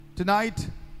Tonight,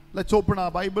 let's open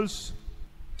our Bibles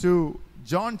to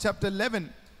John chapter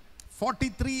 11,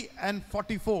 43 and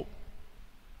 44.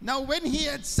 Now when he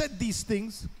had said these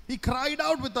things, he cried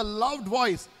out with a loud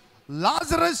voice,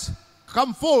 "Lazarus,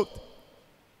 come forth."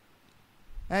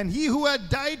 And he who had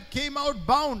died came out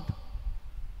bound,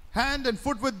 hand and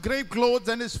foot with grave clothes,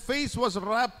 and his face was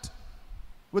wrapped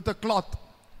with a cloth.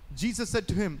 Jesus said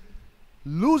to him,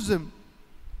 loose him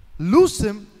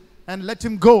and let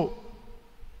him go.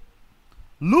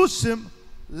 Loose him,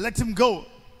 let him go.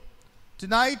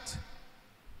 Tonight,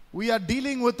 we are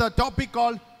dealing with a topic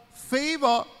called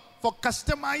favor for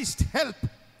customized help.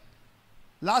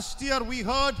 Last year, we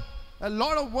heard a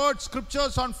lot of words,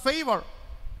 scriptures on favor.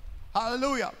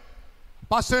 Hallelujah.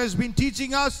 Pastor has been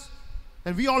teaching us,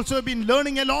 and we also have been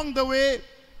learning along the way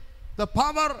the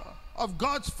power of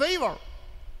God's favor.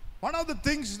 One of the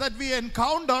things that we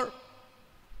encounter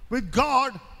with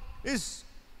God is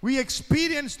we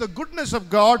experience the goodness of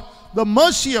God, the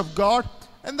mercy of God,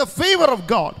 and the favor of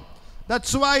God.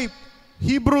 That's why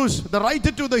Hebrews, the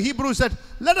writer to the Hebrews said,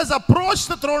 let us approach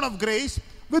the throne of grace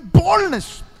with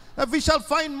boldness, that we shall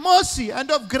find mercy and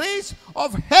of grace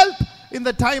of help in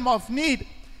the time of need.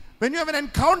 When you have an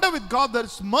encounter with God, there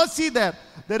is mercy there.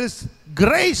 There is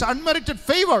grace, unmerited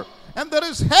favor, and there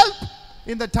is help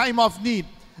in the time of need.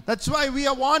 That's why we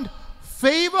want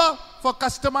favor for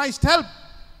customized help.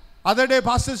 Other day,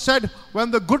 Pastor said,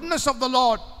 when the goodness of the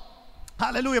Lord,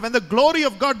 hallelujah, when the glory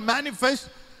of God manifests,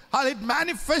 it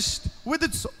manifests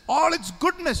with all its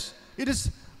goodness. It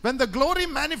is when the glory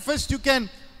manifests, you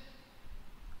can,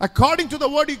 according to the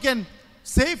word, you can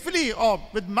safely or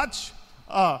with much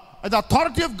the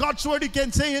authority of God's word, you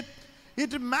can say it.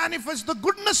 It manifests the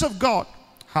goodness of God.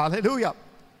 Hallelujah.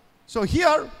 So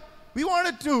here, we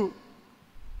wanted to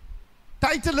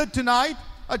title it tonight,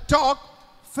 a talk,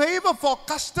 favor for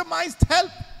customized help.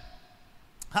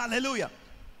 Hallelujah.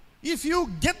 If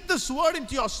you get this word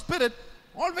into your spirit,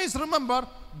 always remember,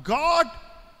 God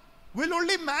will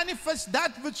only manifest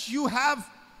that which you have,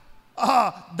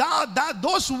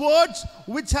 those words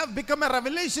which have become a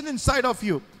revelation inside of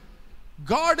you.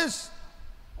 God is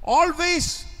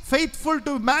always faithful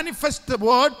to manifest the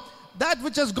word, that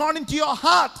which has gone into your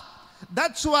heart.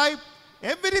 That's why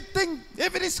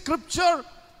every scripture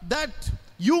that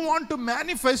you want to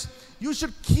manifest, you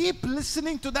should keep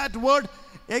listening to that word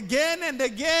again and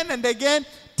again and again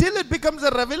till it becomes a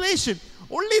revelation.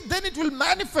 Only then it will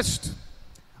manifest.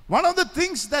 One of the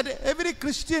things that every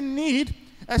Christian need,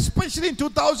 especially in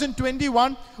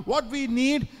 2021, what we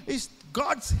need is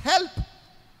God's help.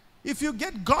 If you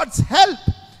get God's help,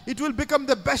 it will become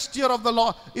the best year of the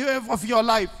Lord of your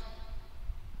life.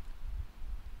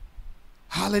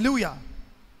 Hallelujah.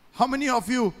 How many of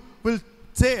you will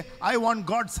say, I want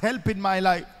God's help in my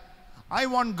life? I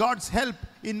want God's help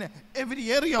in every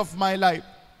area of my life.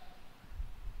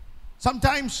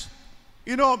 Sometimes,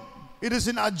 it is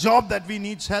in our job that we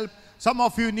need help. Some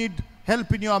of you need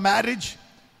help in your marriage.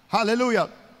 Hallelujah.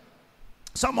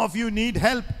 Some of you need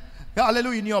help,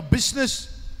 hallelujah, in your business.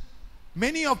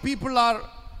 Many of people are,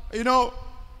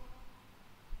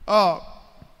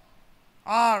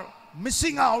 are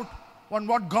missing out on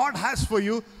what God has for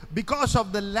you because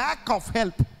of the lack of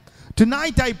help.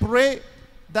 Tonight I pray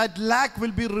that lack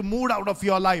will be removed out of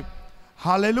your life.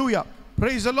 Hallelujah.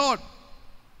 Praise the Lord.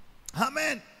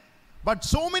 Amen. But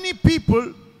so many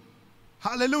people,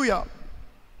 hallelujah,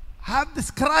 have this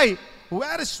cry,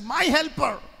 where is my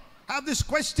helper? Have this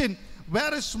question,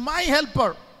 where is my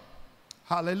helper?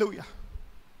 Hallelujah.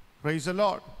 Praise the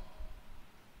Lord.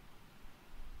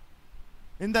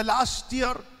 In the last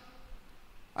year,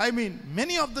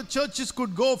 many of the churches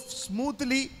could go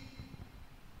smoothly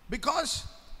because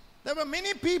there were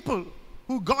many people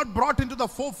who God brought into the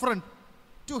forefront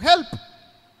to help.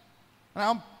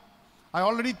 Now, I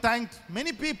already thanked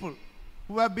many people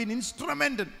who have been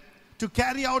instrumental to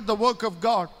carry out the work of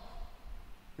God.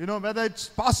 Whether it's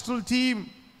pastoral team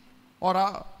or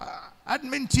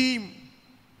admin team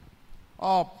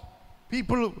or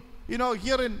people,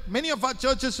 here in many of our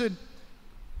churches in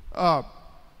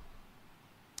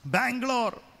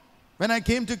Bangalore, when I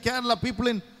came to Kerala, people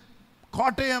in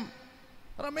Kottayam,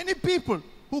 there are many people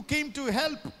who came to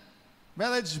help,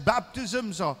 whether it's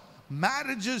baptisms or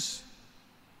marriages,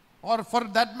 or for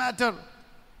that matter,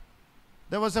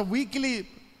 there was a weekly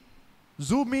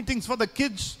Zoom meetings for the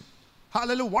kids.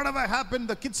 Hallelujah. Whatever happened,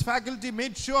 the kids faculty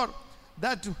made sure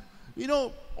that,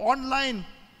 online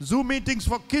Zoom meetings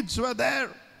for kids were there.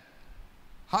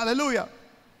 Hallelujah.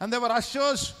 And there were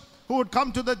ushers who would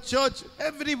come to the church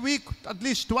every week, at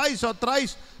least twice or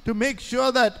thrice, to make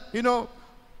sure that,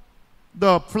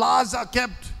 the flowers are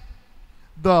kept,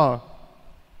 the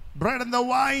bread and the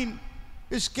wine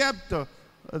is kept.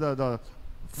 The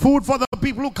food for the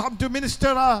people who come to minister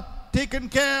are taken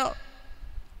care.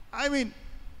 I mean,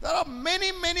 there are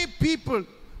many, many people,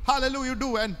 hallelujah,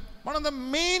 do. And one of the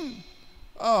main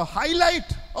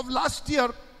highlight of last year,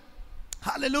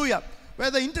 hallelujah,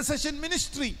 where the intercession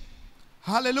ministry,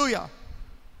 hallelujah,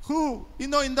 who,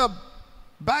 in the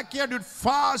backyard would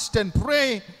fast and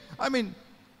pray. I mean,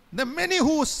 there are many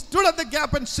who stood at the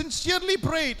gap and sincerely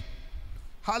prayed.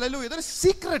 Hallelujah. There is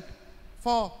secret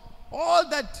for all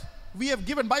that we have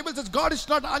given. Bible says God is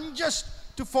not unjust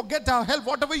to forget our help.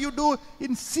 Whatever you do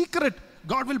in secret,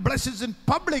 God will bless us in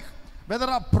public. Whether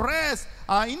our prayers,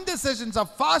 our intercessions, our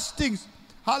fastings.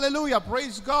 Hallelujah.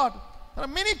 Praise God. There are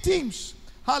many teams.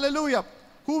 Hallelujah.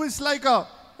 Who is like a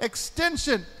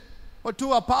extension or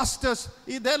to our pastors.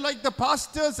 They're like the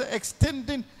pastors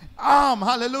extending arm.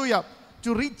 Hallelujah.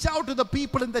 To reach out to the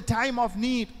people in the time of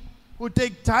need. Who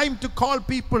take time to call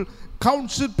people,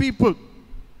 counsel people.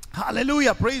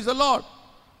 Hallelujah. Praise the Lord.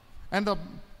 And the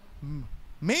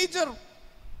major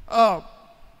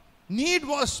need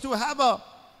was to have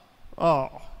a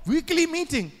weekly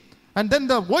meeting. And then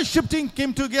the worship team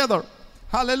came together.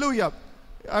 Hallelujah.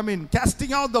 I mean,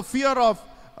 casting out the fear of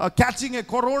catching a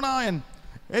corona and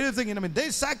everything. I mean,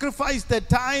 they sacrificed their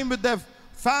time with their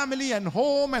family and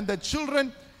home and their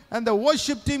children. And the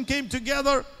worship team came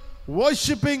together,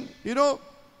 worshiping,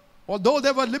 although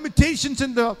there were limitations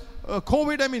in the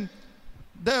COVID. I mean,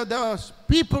 there were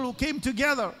people who came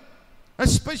together,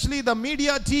 especially the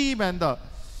media team and the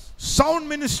sound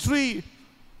ministry.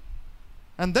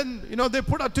 And then, they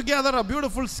put out together a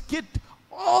beautiful skit.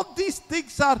 All these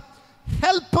things are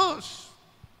helpers.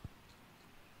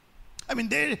 I mean,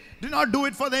 they do not do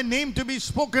it for their name to be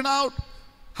spoken out.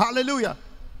 Hallelujah.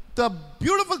 The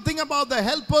beautiful thing about the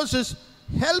helpers is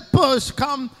helpers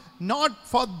come not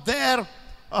for their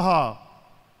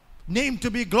name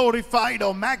to be glorified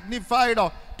or magnified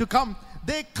or to come.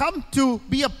 They come to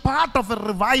be a part of a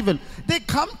revival. They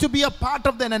come to be a part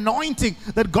of an anointing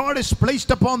that God has placed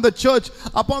upon the church,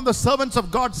 upon the servants of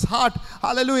God's heart.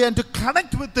 Hallelujah. And to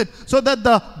connect with it so that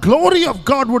the glory of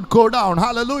God would go down.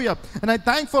 Hallelujah. And I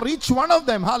thank for each one of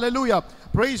them. Hallelujah.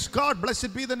 Praise God.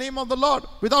 Blessed be the name of the Lord.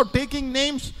 Without taking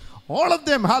names, all of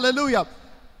them. Hallelujah.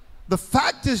 The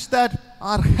fact is that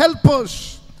our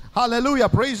helpers. Hallelujah.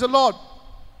 Praise the Lord.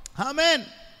 Amen.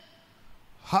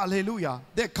 Hallelujah.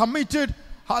 They're committed.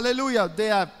 Hallelujah.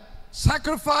 They are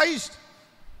sacrificed.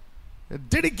 They're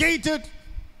dedicated.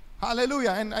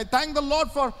 Hallelujah. And I thank the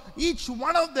Lord for each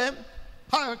one of them.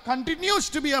 Continues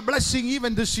to be a blessing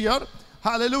even this year.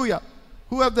 Hallelujah.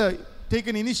 Who have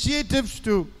taken initiatives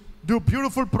to do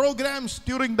beautiful programs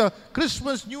during the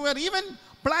Christmas, New Year, even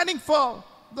planning for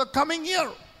the coming year.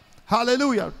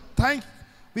 Hallelujah.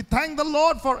 We thank the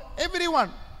Lord for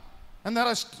everyone. And there are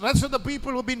rest of the people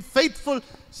who have been faithful,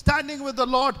 standing with the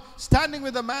Lord, standing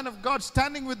with the man of God,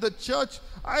 standing with the church.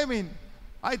 I mean,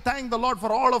 I thank the Lord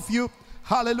for all of you.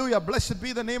 Hallelujah. Blessed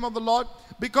be the name of the Lord.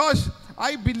 Because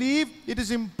I believe it is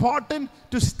important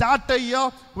to start a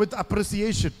year with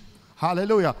appreciation.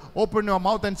 Hallelujah. Open your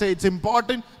mouth and say it's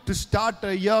important to start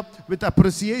a year with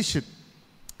appreciation.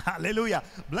 Hallelujah.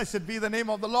 Blessed be the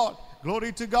name of the Lord.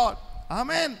 Glory to God.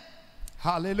 Amen.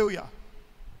 Hallelujah.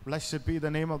 Blessed be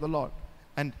the name of the Lord.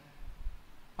 And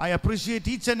I appreciate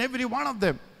each and every one of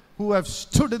them who have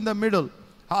stood in the middle.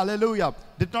 Hallelujah.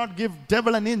 Did not give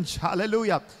devil an inch.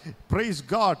 Hallelujah. Praise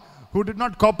God. Who did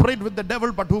not cooperate with the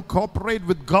devil, but who cooperate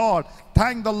with God.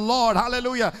 Thank the Lord.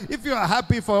 Hallelujah. If you are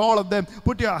happy for all of them,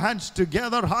 put your hands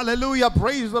together. Hallelujah.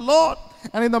 Praise the Lord.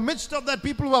 And in the midst of that,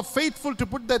 people who are faithful to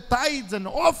put their tithes and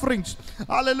offerings.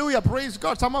 Hallelujah. Praise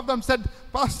God. Some of them said,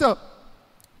 Pastor,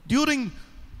 during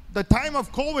the time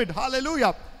of COVID,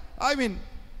 hallelujah, I mean,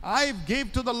 I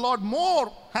gave to the Lord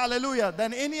more, hallelujah,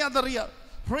 than any other year.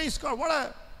 Praise God.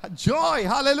 What a joy.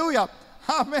 Hallelujah.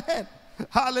 Amen.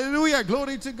 Hallelujah.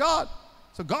 Glory to God.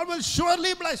 So God will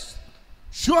surely bless,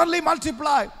 surely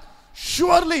multiply,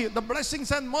 surely the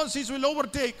blessings and mercies will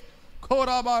overtake.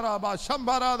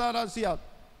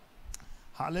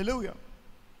 Hallelujah.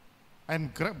 And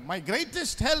my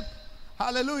greatest help,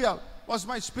 hallelujah, was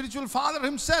my spiritual father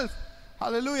himself.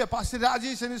 Hallelujah. Pastor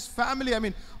Rajesh and his family, I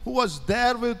mean, who was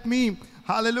there with me,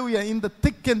 hallelujah, in the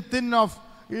thick and thin of,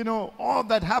 all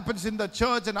that happens in the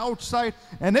church and outside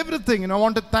and everything. I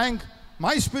want to thank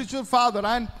my spiritual father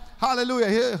and,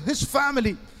 hallelujah, his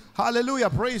family. Hallelujah.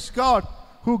 Praise God.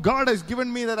 Who God has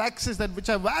given me that access, that which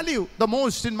I value the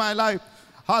most in my life.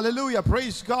 Hallelujah.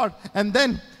 Praise God. And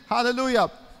then, hallelujah,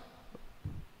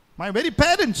 my very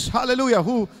parents, hallelujah,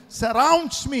 who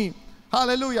surrounds me,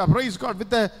 hallelujah, praise God, with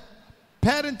the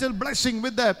parental blessing,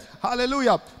 with their,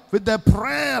 hallelujah, with their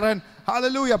prayer, and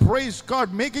hallelujah, praise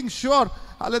God, making sure,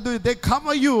 hallelujah, they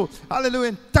cover you, hallelujah,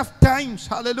 in tough times,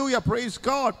 hallelujah, praise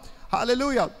God,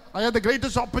 hallelujah. I had the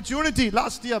greatest opportunity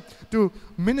last year to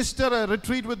minister a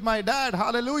retreat with my dad,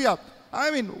 hallelujah.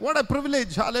 I mean, what a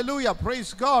privilege, hallelujah,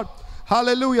 praise God,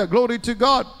 hallelujah, glory to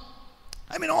God.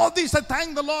 I mean, all these, I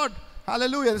thank the Lord,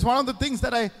 hallelujah. It's one of the things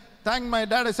that I thanked my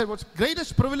dad. I said, what's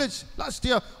greatest privilege last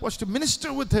year was to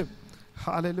minister with him.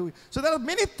 Hallelujah. So there are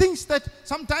many things that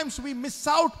sometimes we miss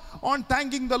out on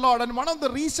thanking the Lord. And one of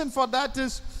the reasons for that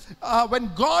is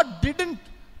when God didn't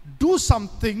do some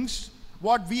things,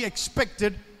 what we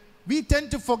expected, we tend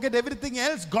to forget everything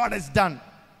else God has done.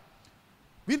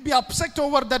 We'll be upset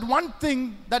over that one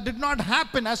thing that did not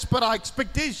happen as per our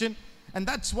expectation. And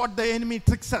that's what the enemy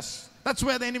tricks us. That's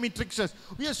where the enemy tricks us.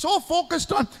 We are so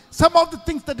focused on some of the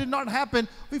things that did not happen,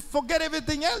 we forget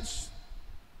everything else.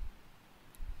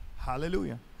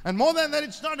 Hallelujah. And more than that,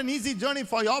 it's not an easy journey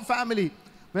for your family,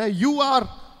 where you are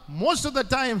most of the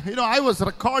time, you know, I was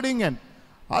recording and,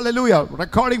 hallelujah,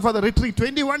 recording for the retreat,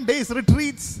 21 days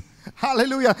retreats,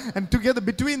 hallelujah. And together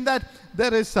between that,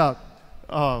 there is the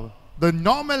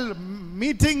normal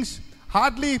meetings,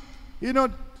 hardly, you know,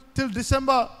 till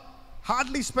December,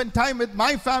 hardly spend time with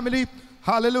my family,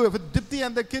 hallelujah, with Dipti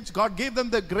and the kids. God gave them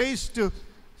the grace to,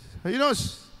 you know,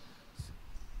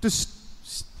 to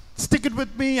stick it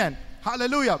with me, and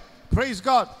hallelujah, praise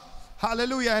God,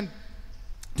 hallelujah, and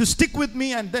to stick with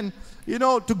me, and then, you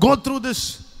know, to go through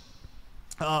this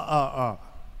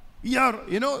year,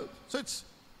 you know. So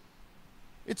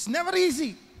it's never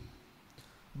easy,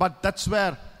 but that's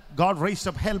where God raised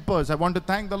up helpers. I want to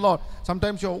thank the Lord.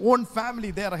 Sometimes your own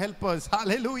family, they are helpers.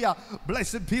 Hallelujah,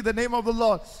 blessed be the name of the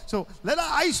Lord. So let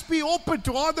our eyes be open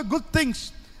to all the good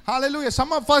things. Hallelujah.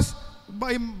 Some of us,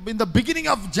 in the beginning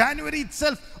of January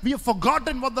itself, we have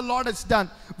forgotten what the Lord has done.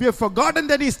 We have forgotten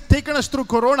that He's taken us through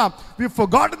Corona. We have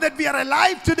forgotten that we are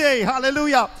alive today.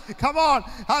 Hallelujah. Come on.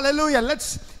 Hallelujah.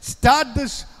 Let's start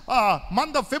this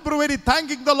month of February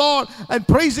thanking the Lord and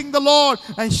praising the Lord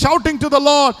and shouting to the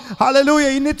Lord.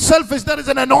 Hallelujah. In itself, there is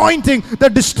an anointing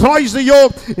that destroys the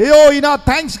yoke. In our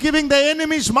thanksgiving, the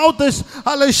enemy's mouth is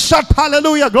shut.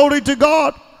 Hallelujah. Glory to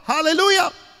God.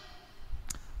 Hallelujah.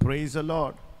 Praise the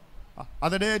Lord.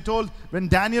 Other day I told, when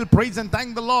Daniel praised and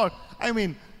thanked the Lord, I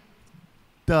mean,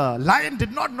 the lion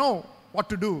did not know what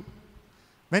to do.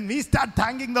 When we start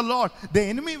thanking the Lord, the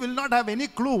enemy will not have any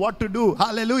clue what to do.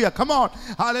 Hallelujah. Come on.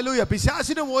 Hallelujah.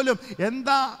 പിശാചിന് പോലും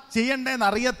എന്താ ചെയ്യണ്ടേന്ന്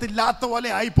അറിയത്തില്ലാത്ത പോലെ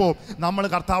ആയിപ്പോ നമ്മൾ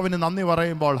കർത്താവിന് നന്ദി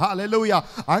പറയുമ്പോൾ. Hallelujah.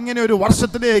 അങ്ങനെ ഒരു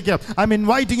വർഷത്തിലേക്ക്, I'm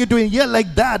inviting you to a year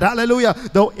like that. Hallelujah.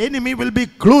 The enemy will be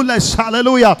clueless.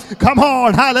 Hallelujah. Come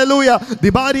on. Hallelujah.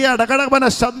 Dibariya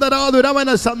dagadamana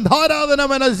sandaradunamana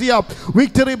sandharadunamana siya.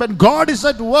 Victory, but God is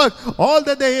at work. All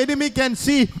that the enemy can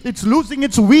see, it's losing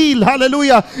its wheel.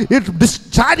 Hallelujah.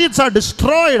 Chariots are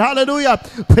destroyed. Hallelujah.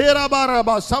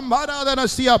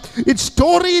 Its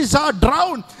stories are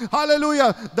drowned.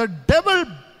 Hallelujah. The devil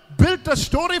built a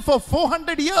story for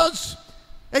 400 years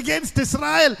against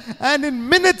Israel, and in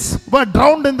minutes were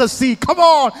drowned in the sea. Come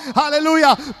on.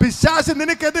 Hallelujah. പിശാച്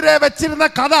നിനക്കെതിരെ വെച്ചിരുന്ന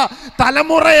കഥ,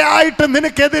 തലമുറയായിട്ട്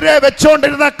നിനക്കെതിരെ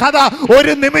വെച്ചോണ്ടിരുന്ന കഥ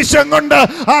ഒരു നിമിഷം കൊണ്ട്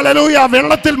hallelujah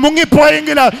വെള്ളത്തിൽ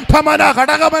മുങ്ങിപ്പോയെങ്കിൽ ഠമന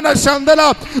ഘടകമന ശന്തല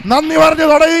നന്ദി പറഞ്ഞു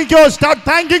തുടങ്ങിക്കോ. Start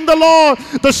thanking the Lord.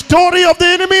 The story of the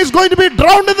enemy is going to be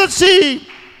drowned in the sea.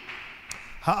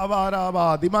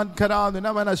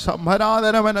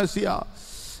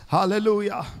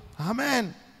 Hallelujah. Amen.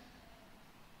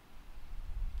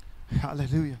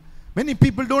 Hallelujah. Many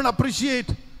people don't appreciate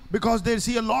because they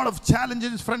see a lot of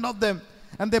challenges in front of them,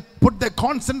 and they put their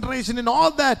concentration in all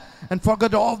that and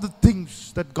forget all the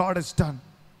things that God has done.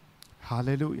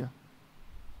 Hallelujah.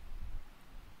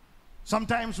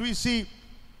 Sometimes we see,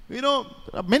 you know,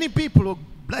 many people who are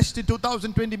blessed in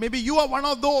 2020. Maybe you are one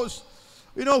of those,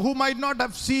 you know, who might not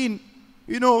have seen,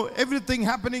 you know, everything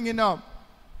happening in a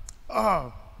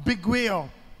big way.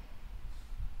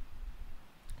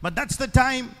 But that's the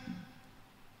time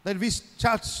that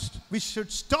we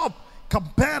should stop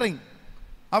comparing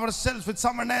ourselves with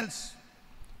someone else.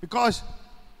 Because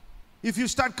if you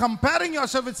start comparing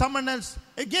yourself with someone else,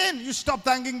 again you stop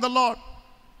thanking the Lord.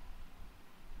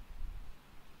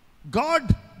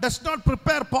 God does not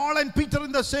prepare Paul and Peter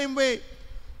in the same way.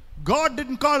 God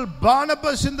didn't call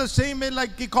Barnabas in the same way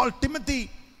like He called Timothy.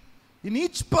 In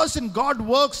each person, God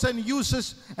works and uses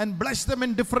and blesses them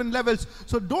in different levels.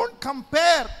 So don't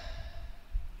compare.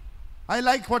 I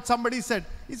like what somebody said.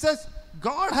 He says,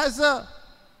 God has a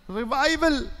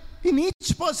revival in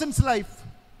each person's life.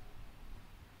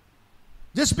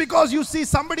 Just because you see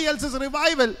somebody else's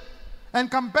revival and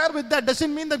compare with that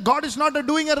doesn't mean that God is not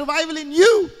doing a revival in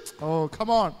you. Oh, come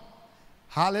on.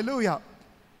 Hallelujah.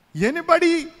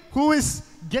 Anybody who is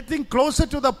getting closer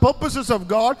to the purposes of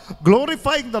God,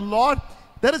 glorifying the Lord,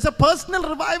 there is a personal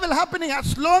revival happening.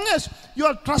 As long as you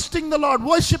are trusting the Lord,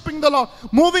 worshiping the Lord,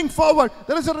 moving forward,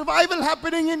 there is a revival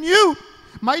happening in you.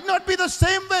 Might not be the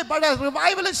same way, but a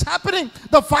revival is happening.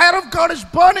 The fire of God is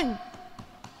burning.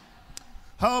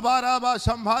 When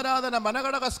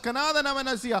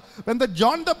the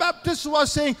John the Baptist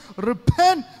was saying,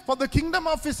 repent, for the kingdom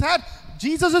of his hand,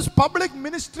 Jesus' public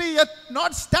ministry yet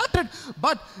not started.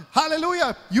 But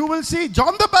hallelujah, you will see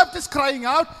John the Baptist crying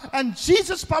out and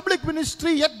Jesus' public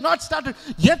ministry yet not started.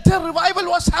 Yet a revival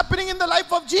was happening in the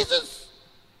life of Jesus.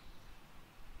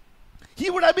 He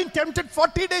would have been tempted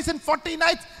 40 days and 40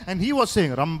 nights, and he was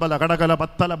saying, Rambala, Kadagala,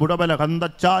 Battala, Budabala,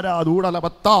 Kandachara, Adudala,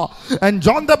 Batta. And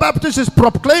John the Baptist is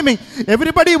proclaiming.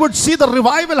 Everybody would see the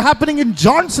revival happening in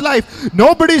John's life.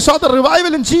 Nobody saw the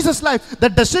revival in Jesus' life.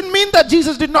 That doesn't mean that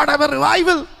Jesus did not have a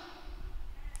revival.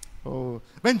 Oh.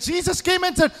 When Jesus came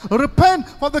and said, repent,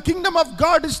 for the kingdom of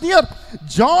God is near,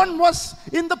 John was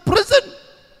in the prison.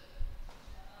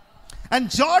 And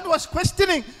John was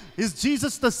questioning, is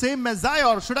Jesus the same Messiah,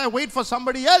 or should I wait for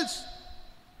somebody else?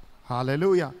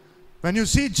 Hallelujah. When you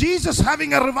see Jesus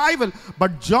having a revival,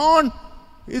 but John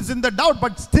is in the doubt,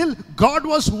 but still God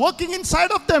was working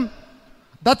inside of them.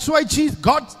 That's why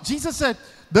Jesus said,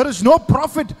 there is no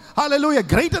prophet, hallelujah,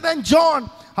 greater than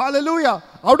John. Hallelujah.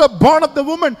 Out of born of the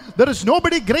woman, there is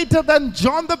nobody greater than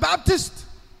John the Baptist.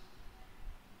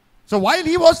 So while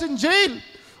he was in jail,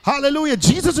 hallelujah,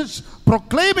 Jesus is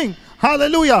proclaiming,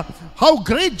 hallelujah, how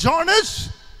great John is.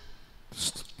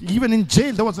 Even in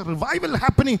jail, there was a revival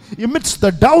happening amidst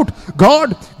the doubt.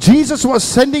 Jesus was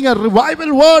sending a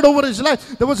revival word over his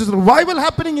life. There was a revival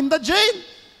happening in the jail.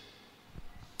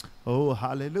 Oh,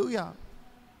 hallelujah.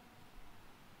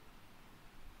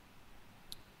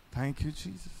 Thank you,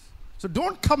 Jesus. So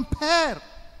don't compare.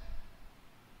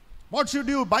 What should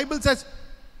you do? Bible says,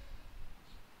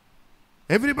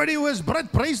 everybody who has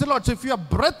breath, praise the Lord. So if you have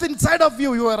breath inside of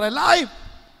you, you are alive.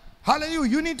 Hallelujah.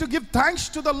 You need to give thanks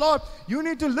to the Lord. You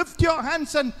need to lift your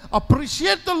hands and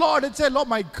appreciate the Lord and say, Lord,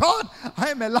 my God, I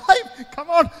am alive. Come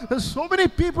on. There's so many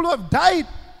people who have died,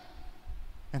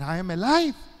 and I am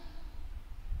alive.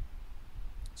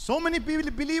 So many people,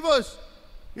 believers,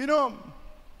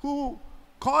 who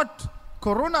caught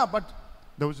corona, but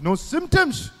there was no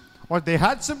symptoms, or they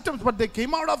had symptoms, but they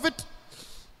came out of it.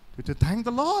 To thank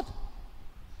the Lord.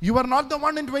 You are not the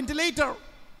one in ventilator.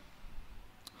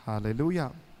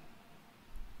 Hallelujah.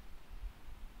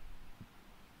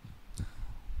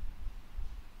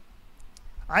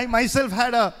 I myself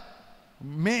had a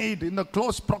maid in the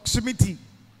close proximity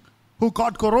who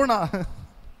caught corona.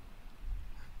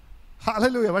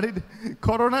 Hallelujah. But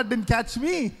corona didn't catch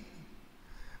me.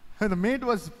 And the maid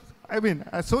was,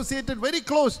 associated very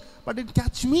close, but it didn't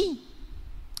catch me.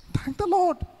 Thank the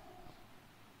Lord.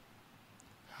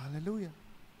 Hallelujah.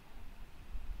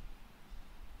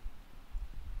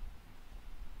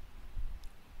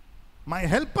 My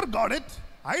helper got it.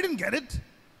 I didn't get it.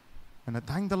 And I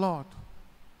thank the Lord.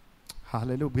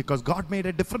 Hallelujah. Because God made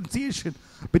a differentiation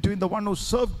between the one who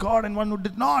served God and one who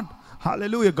did not.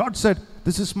 Hallelujah. God said,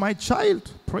 this is my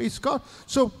child. Praise God.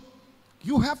 So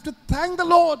you have to thank the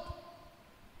Lord.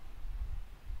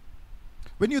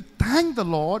 When you thank the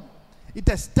Lord, it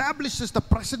establishes the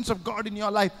presence of God in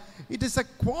your life. It is a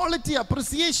quality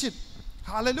appreciation.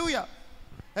 Hallelujah.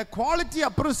 A quality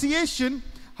appreciation,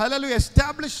 hallelujah,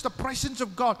 establishes the presence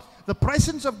of God. The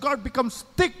presence of God becomes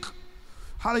thick.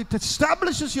 Hallelujah. It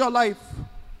establishes your life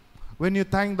when you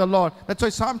thank the Lord. That's why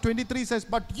Psalm 23 says,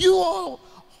 but you are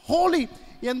holy,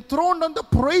 enthroned on the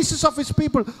praises of his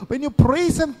people. When you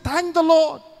praise and thank the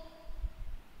Lord,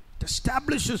 it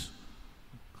establishes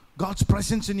God's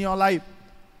presence in your life.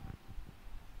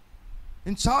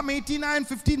 In Psalm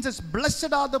 89:15 says,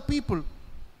 blessed are the people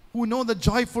who know the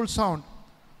joyful sound.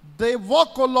 They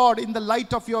walk, O Lord, in the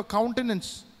light of your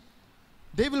countenance.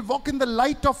 They will walk in the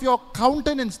light of your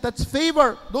countenance. That's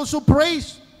favor. Those who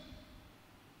praise.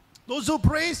 Those who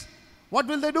praise, what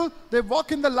will they do? They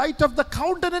walk in the light of the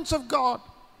countenance of God.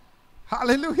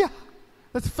 Hallelujah.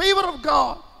 That's favor of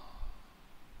God.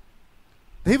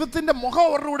 ദൈവത്തിൻ്റെ മുഖം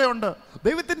അവരുടെ കൂടെ ഉണ്ട്.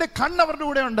 ദൈവത്തിൻ്റെ കണ്ണ് അവരുടെ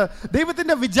കൂടെ ഉണ്ട്.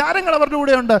 ദൈവത്തിൻ്റെ വിചാരങ്ങൾ അവരുടെ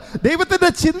കൂടെ ഉണ്ട്. ദൈവത്തിൻ്റെ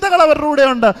ചിന്തകൾ അവരുടെ കൂടെ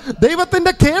ഉണ്ട്.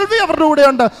 ദൈവത്തിൻ്റെ കേൾവി അവരുടെ കൂടെ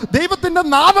ഉണ്ട്. ദൈവത്തിൻ്റെ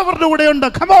നാവ് അവരുടെ കൂടെ ഉണ്ട്.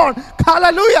 Come on.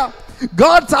 Hallelujah.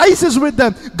 God's eyes is with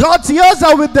them. God's ears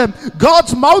are with them.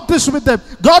 God's mouth is with them.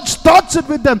 God's thoughts are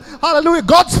with them. Hallelujah.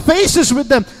 God's face is with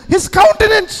them. His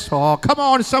countenance. Oh, come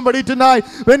on, somebody tonight.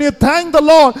 When you thank the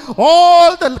Lord,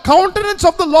 all the countenance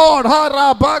of the Lord.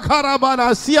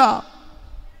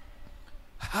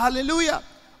 Hallelujah.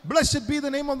 Blessed be the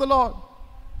name of the Lord.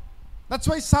 That's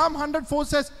why Psalm 104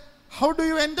 says, how do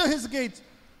you enter his gates?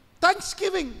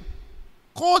 Thanksgiving.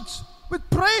 Courts with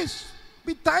praise.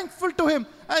 Be thankful to him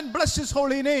and bless his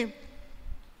holy name.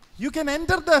 You can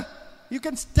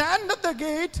stand at the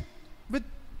gate,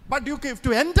 but you have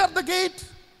to enter the gate.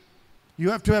 You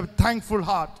have to have a thankful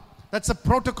heart. That's a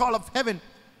protocol of heaven.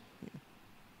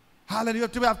 Hallelujah. You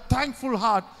have to have a thankful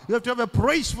heart. You have to have a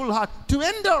praiseful heart to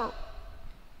enter.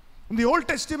 In the Old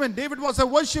Testament, David was a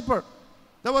worshiper.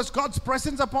 There was God's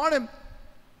presence upon him.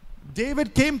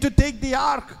 David came to take the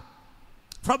ark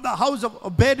from the house of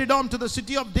Obed-Edom to the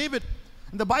city of David.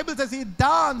 And the Bible says he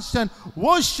danced and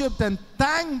worshipped and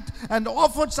thanked and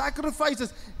offered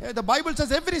sacrifices. The Bible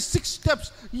says every 6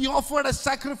 steps he offered a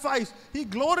sacrifice. He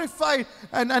glorified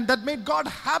and that made God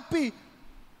happy.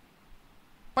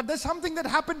 But there's something that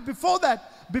happened before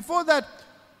that. Before that,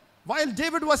 while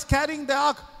David was carrying the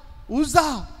ark,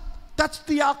 Uzzah touched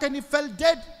the ark and he fell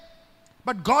dead.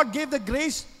 But God gave the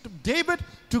grace to David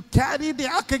to carry the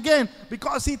ark again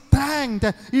because he thanked,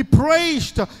 he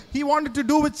praised, he wanted to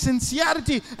do with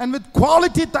sincerity and with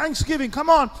quality thanksgiving. Come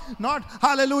on, not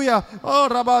hallelujah, oh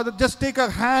Rabba, just take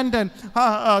a hand and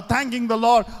thanking the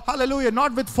Lord. Hallelujah,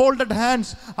 not with folded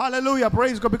hands. Hallelujah,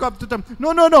 praise God. Because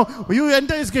no, you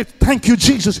enter his gate. Thank you,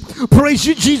 Jesus. Praise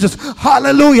you, Jesus.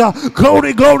 Hallelujah,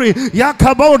 glory, glory.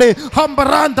 Yakabode,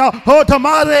 Hambaranta,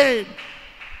 Hotamare.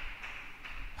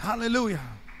 Hallelujah.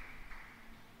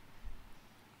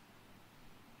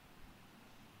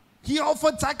 He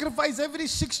offered sacrifice every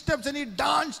 6 steps and he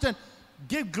danced and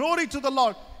gave glory to the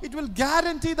Lord. It will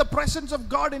guarantee the presence of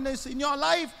God in your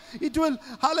life. It will,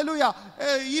 hallelujah,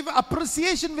 even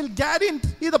appreciation will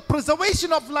guarantee the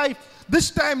preservation of life.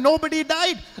 This time nobody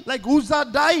died like Uzzah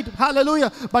died.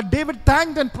 Hallelujah. But David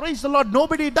thanked and praised the Lord.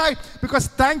 Nobody died because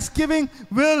thanksgiving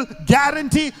will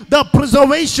guarantee the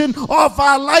preservation of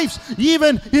our lives.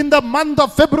 Even in the month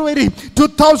of February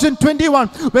 2021,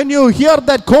 when you hear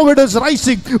that COVID is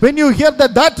rising, when you hear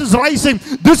that is rising,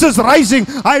 this is rising,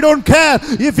 I don't care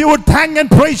if you would thank and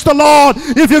praise the Lord.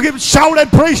 If you give shout and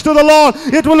praise to the Lord,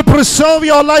 it will preserve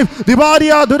your life.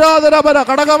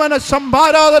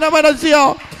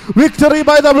 Victory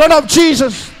by the blood of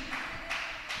Jesus.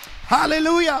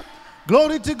 Hallelujah.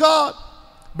 Glory to God.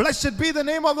 Blessed be the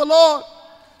name of the Lord.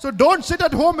 So don't sit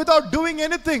at home without doing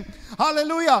anything.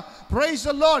 Hallelujah. Praise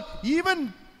the Lord.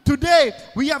 Even today,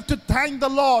 we have to thank the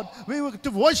Lord. We have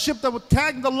to worship,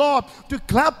 thank the Lord, to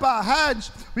clap our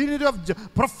hands. We need to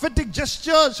have prophetic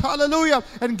gestures, hallelujah,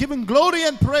 and giving glory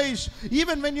and praise.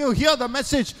 Even when you hear the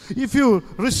message, if you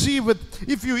receive it,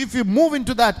 if you move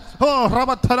into that,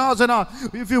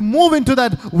 if you move into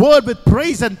that word with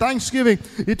praise and thanksgiving,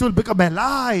 it will become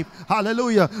alive,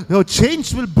 hallelujah. Your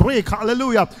chains will break,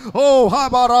 hallelujah. Oh,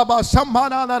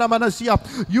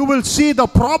 you will see the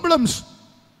problems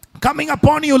coming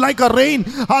upon you like a rain.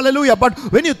 Hallelujah. But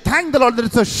when you thank the Lord, there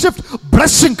is a shift.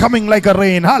 Blessing coming like a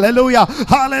rain. Hallelujah.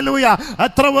 Hallelujah.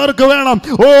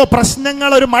 Oh,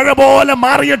 പ്രശ്നങ്ങൾ ഒരു മഴ പോലെ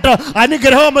മാറിയിട്ട്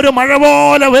അനുഗ്രഹം ഒരു മഴ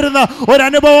പോലെ വരുന്ന ഒരു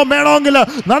അനുഭവം വേണമെങ്കിൽ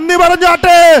നന്ദി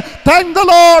പറഞ്ഞാട്ടെ. Thank the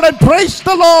Lord and praise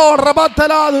the Lord.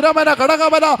 Rabatala duramana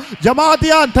kadagavana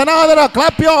jamatiya tanadara.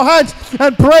 Clap your hands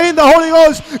and pray in the Holy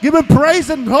Ghost. Give him praise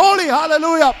and glory.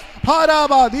 Hallelujah.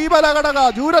 Haraba dibala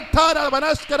kadaga jurattara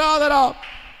banaskaradara.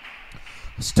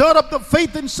 Stir up the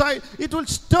faith inside. It will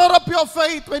stir up your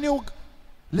faith when you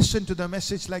listen to the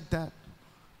message like that.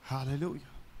 Hallelujah.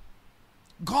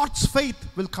 God's faith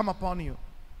will come upon you.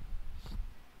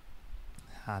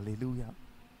 Hallelujah.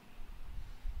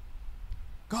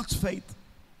 God's faith.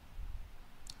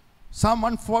 Psalm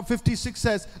 156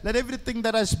 says, let everything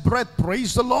that has breath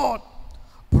praise the Lord.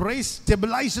 Praise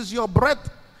stabilizes your breath.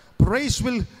 Praise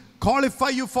will qualify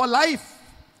you for life.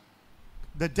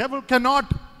 The devil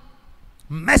cannot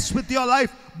mess with your life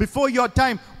before your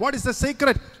time. What is the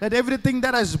secret? That everything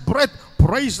that has breath,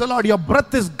 praise the Lord. Your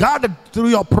breath is guarded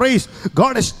through your praise.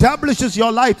 God establishes your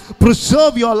life,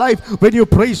 preserve your life when you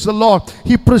praise the Lord.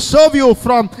 He preserve you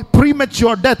from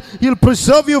premature death. He'll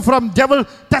preserve you from devil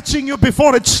touching you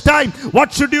before it's time.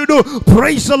 What should you do?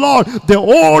 Praise the Lord. The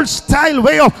old style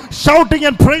way of shouting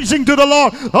and praising to the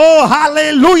Lord. Oh,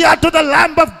 hallelujah to the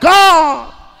Lamb of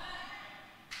God.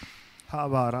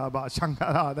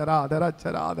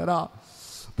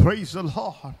 Praise the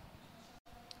Lord.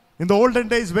 In the olden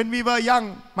days when we were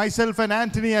young, myself and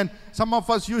Anthony and some of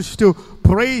us used to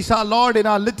praise our Lord in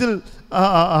our little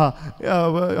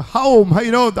home,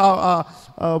 you know,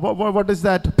 what is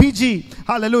that? PG.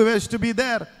 Hallelujah. We used to be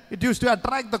there. It used to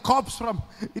attract the cops from,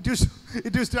 it used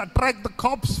to attract the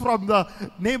cops from the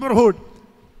neighborhood.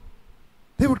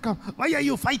 They would come. Why are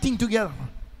you fighting together?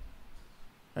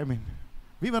 I mean,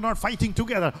 We were not fighting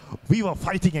together. We were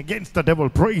fighting against the devil.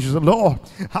 Praise the Lord.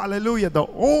 Hallelujah. The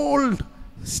old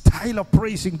style of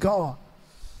praising God.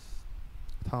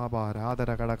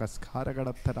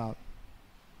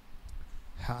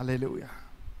 Hallelujah.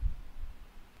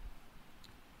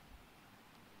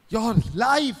 Your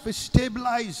life is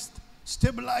stabilized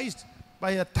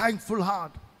by a thankful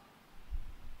heart.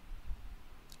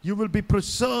 You will be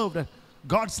preserved, and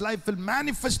God's life will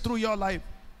manifest through your life.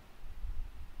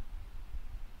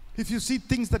 If you see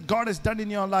things that God has done in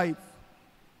your life,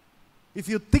 if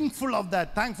you're thankful of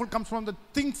that, thankful comes from the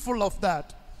thankful of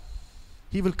that,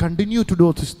 He will continue to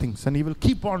do these things and He will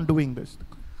keep on doing this.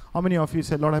 How many of you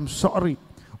say, Lord, I'm sorry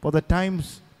for the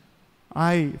times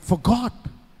I forgot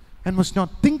and was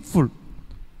not thankful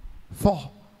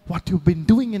for what you've been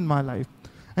doing in my life,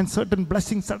 and certain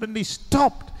blessings suddenly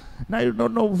stopped and I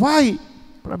don't know why,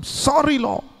 but I'm sorry,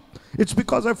 Lord. It's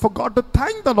because I forgot to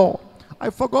thank the Lord. I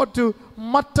forgot to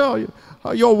mutter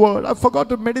your word. I forgot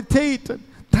to meditate.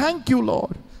 Thank you,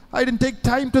 Lord. I didn't take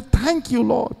time to thank you,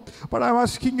 Lord. But I'm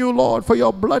asking you, Lord, for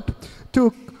your blood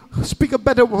to speak a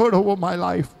better word over my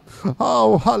life.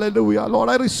 Oh, hallelujah. Lord,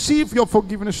 I receive your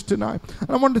forgiveness tonight.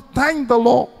 And I want to thank the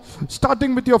Lord,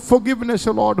 starting with your forgiveness,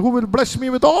 O Lord, who will bless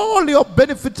me with all your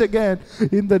benefits again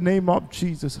in the name of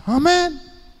Jesus. Amen.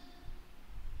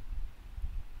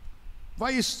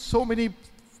 Why is so many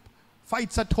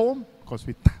fights at home? Because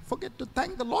we forget to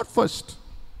thank the Lord first.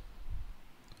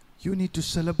 You need to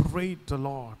celebrate the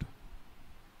Lord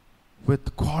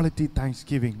with quality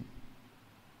thanksgiving.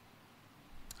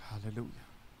 Hallelujah.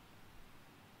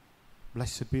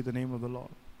 Blessed be the name of the Lord.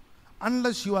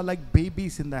 Unless you are like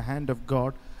babies in the hand of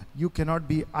God, you cannot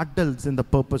be adults in the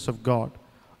purpose of God.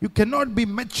 You cannot be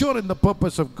mature in the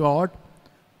purpose of God.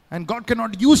 And God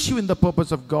cannot use you in the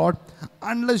purpose of God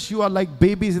unless you are like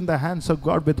babies in the hands of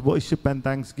God with worship and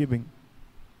thanksgiving.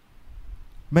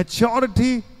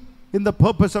 Maturity in the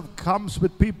purpose of comes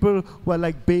with people who are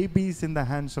like babies in the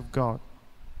hands of God.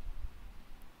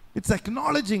 It's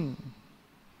acknowledging.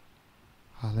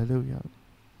 Hallelujah.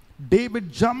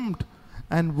 David jumped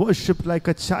and worshipped like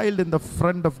a child in the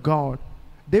front of God.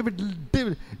 David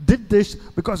did this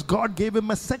because God gave him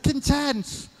a second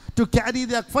chance to carry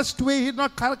the first way. He did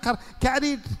not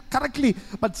carry it correctly,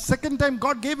 but second time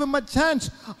God gave him a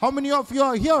chance. How many of you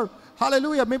are here?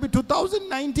 Hallelujah. Maybe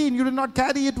 2019 you did not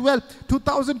carry it well.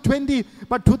 2020,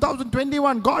 but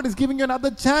 2021 God is giving you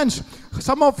another chance.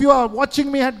 Some of you are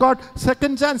watching me had got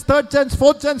second chance, third chance,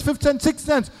 fourth chance, fifth chance, sixth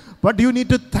chance. But you need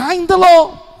to thank the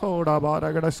Lord.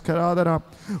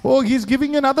 Oh, He's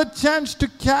giving you another chance to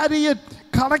carry it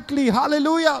correctly.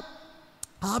 Hallelujah.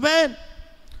 Amen.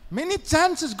 Many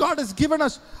chances God has given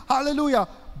us. Hallelujah.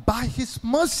 By His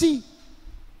mercy.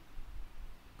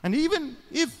 And even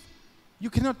if you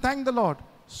cannot thank the Lord,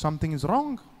 something is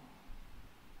wrong.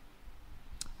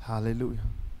 Hallelujah.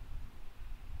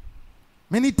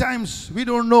 Many times we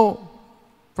don't know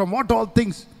from what all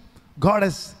things God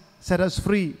has set us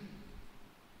free.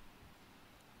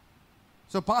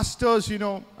 So pastors, you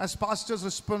know, as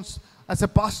a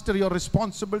pastor, your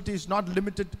responsibility is not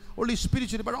limited only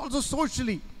spiritually, but also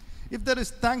socially. If there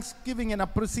is thanksgiving and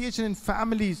appreciation in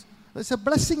families, there's a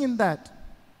blessing in that.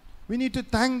 We need to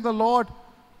thank the Lord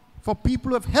for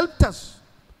people who have helped us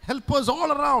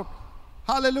all around.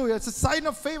 Hallelujah. It's a sign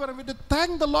of favor, and we need to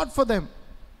thank the Lord for them.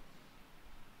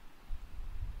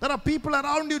 There are people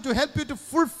around you to help you to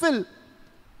fulfill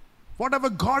whatever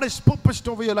God has purposed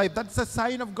over your life. That's a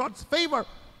sign of God's favor.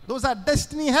 Those are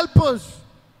destiny helpers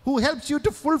who helps you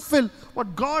to fulfill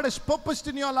what God has purposed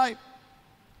in your life.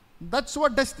 That's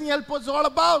what destiny helpers is all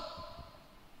about.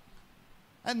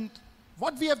 And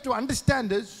what we have to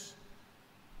understand is,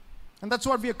 and that's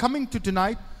what we are coming to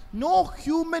tonight, no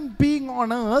human being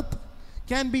on earth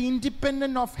can be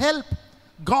independent of help.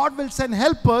 God will send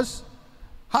helpers.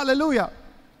 Hallelujah.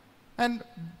 And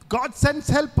God sends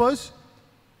helpers,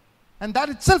 and that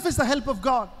itself is the help of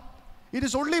God. It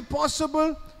is only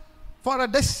possible for a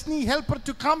destiny helper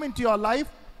to come into your life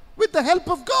with the help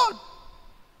of God.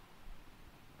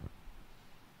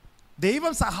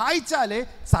 ദൈവം സഹായിച്ചാലേ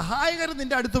സഹായകർ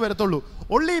നിന്റെ അടുത്ത് വരത്തുള്ളൂ.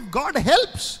 Only if God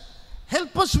helps,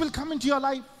 helpers will come into your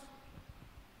life.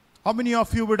 How many of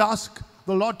you would ask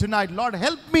the Lord tonight, Lord,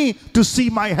 help me to see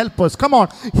my helpers? Come on,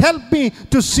 help me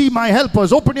to see my helpers.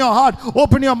 Open your heart,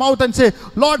 open your mouth and say,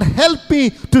 Lord, help me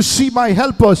to see my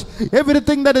helpers.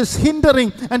 Everything that is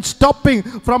hindering and stopping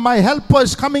from my helpers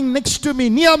coming next to me,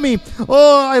 near me,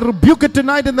 oh, I rebuke it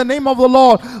tonight in the name of the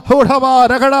Lord.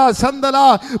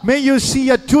 May you see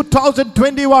a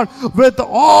 2021 with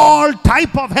all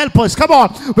type of helpers. Come on,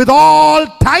 with all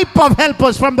type of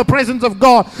helpers from the presence of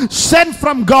God, sent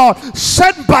from God,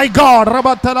 sent by God.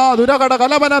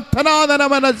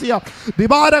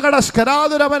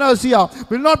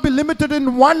 will not be limited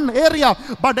in one area,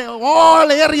 but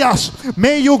all areas.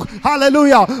 May you,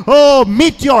 hallelujah, oh,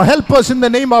 meet your helpers in the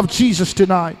name of Jesus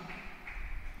tonight.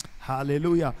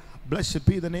 Hallelujah. Blessed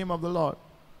be the name of the Lord.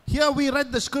 Here we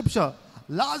read the scripture.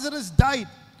 Lazarus died.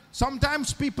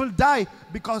 Sometimes people die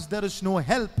because there is no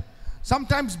help.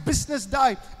 Sometimes business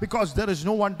die because there is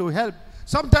no one to help.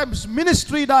 Sometimes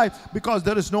ministry die because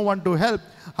there is no one to help.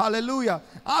 Hallelujah.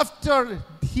 After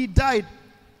he died,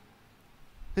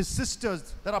 his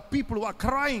sisters, there are people who are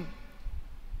crying.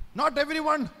 Not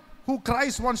everyone who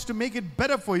cries wants to make it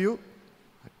better for you.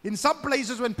 In some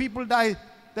places when people die,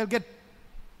 they'll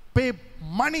pay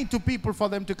money to people for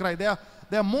them to cry. They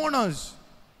are mourners.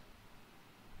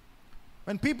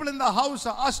 When people in the house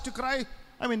are asked to cry,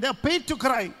 they are paid to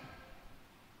cry.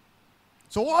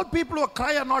 So all people who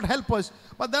cry are not helpers.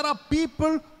 But there are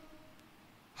people,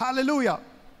 hallelujah,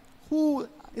 who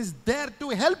is there to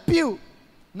help you.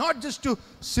 Not just to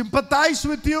sympathize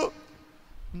with you.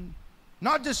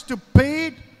 Not just to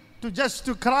pay, just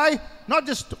to cry. Not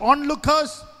just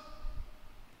onlookers.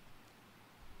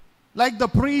 Like the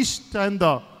priest and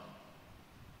the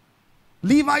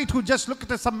Levite who just looked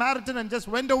at a Samaritan and just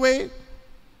went away.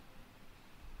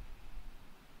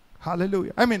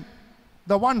 Hallelujah.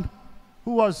 The one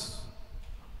who was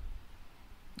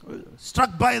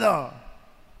struck by the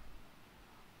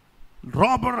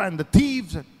robber and the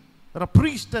thieves. And there are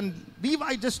priests and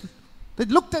Levite they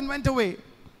looked and went away.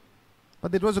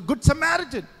 But it was a good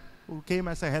Samaritan who came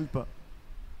as a helper.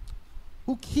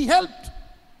 He helped.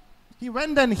 He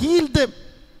went and healed them.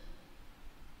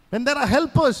 When there are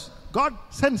helpers, God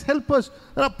sends helpers.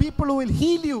 There are people who will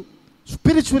heal you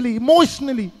spiritually,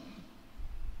 emotionally.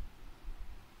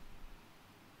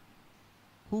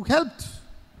 Who helped.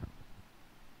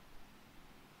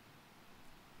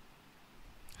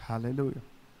 Hallelujah.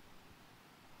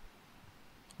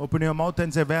 Open your mouth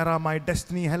and say, where are my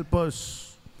destiny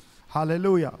helpers?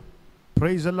 Hallelujah.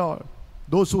 Praise the Lord.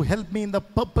 Those who help me in the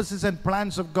purposes and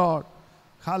plans of God.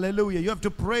 Hallelujah. You have to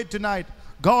pray tonight.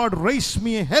 God, raise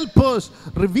me helpers.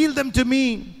 Reveal them to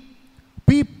me.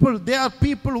 They are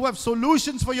people who have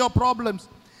solutions for your problems.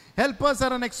 Helpers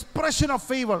are an expression of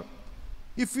favor.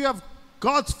 If you have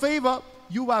God's favor,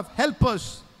 you have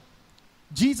helpers.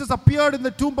 Jesus appeared in the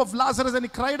tomb of Lazarus and he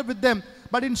cried with them.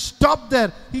 But he didn't stop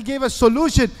there. He gave a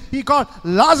solution. He called,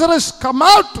 Lazarus, come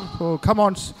out. Oh, come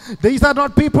on. These are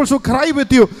not people who cry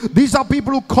with you. These are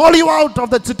people who call you out of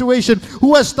that situation.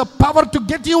 Who has the power to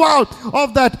get you out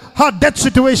of that death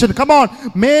situation. Come on.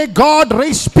 May God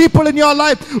raise people in your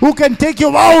life who can take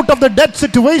you out of the death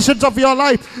situations of your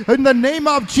life. In the name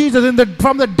of Jesus.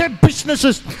 From the dead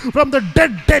businesses. From the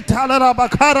dead.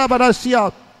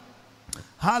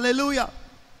 Hallelujah.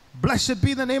 Blessed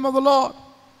be the name of the Lord.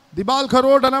 The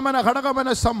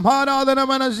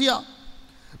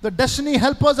destiny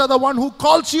helpers are the one who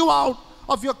calls you out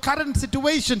of your current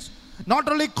situations. Not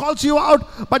only calls you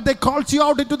out, but they calls you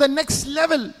out into the next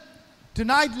level.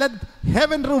 Tonight, let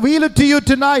heaven reveal it to you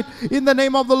tonight in the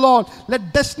name of the Lord.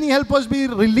 Let destiny helpers be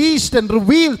released and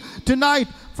revealed tonight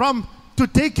to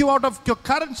take you out of your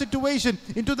current situation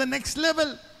into the next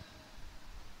level.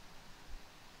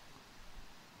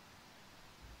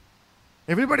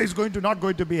 Everybody is not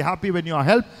going to be happy when you are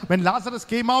helped. When Lazarus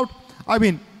came out,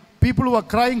 people who were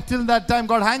crying till that time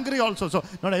got angry also. So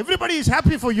not everybody is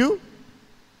happy for you.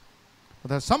 But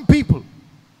there are some people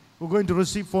who are going to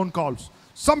receive phone calls.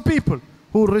 Some people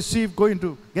who going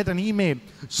to get an email.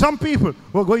 Some people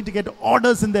who are going to get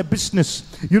orders in their business.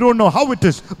 You don't know how it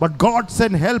is, but God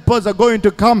sent helpers are going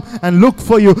to come and look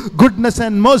for you. Goodness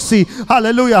and mercy,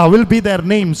 hallelujah, will be their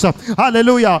names.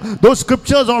 Hallelujah. Those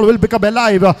scriptures all will become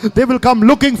alive. They will come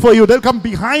looking for you. They'll come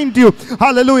behind you.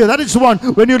 Hallelujah. That is one.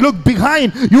 When you look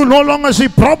behind, you no longer see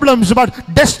problems, but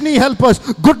destiny helpers,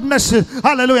 goodness,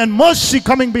 hallelujah, and mercy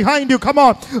coming behind you. Come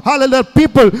on. Hallelujah.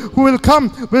 People who will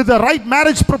come with the right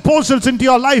marriage proposals into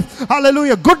your life.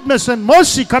 Hallelujah. Goodness and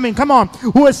mercy coming. Come on.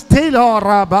 Who is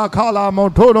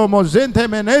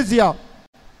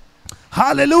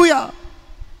hallelujah.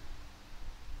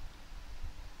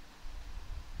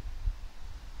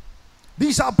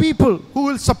 These are people who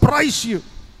will surprise you.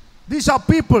 These are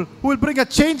people who will bring a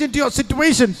change into your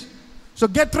situations. So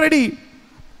get ready.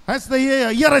 As the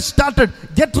year has started,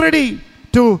 get ready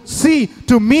to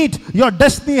meet your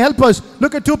destiny helpers.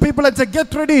 Look at two people and say,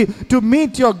 get ready to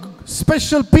meet your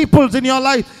special peoples in your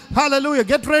life. Hallelujah.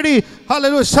 Get ready.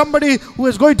 Hallelujah. Somebody who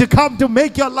is going to come to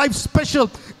make your life special.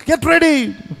 Get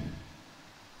ready.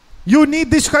 You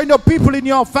need this kind of people in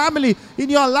your family, in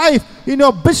your life, in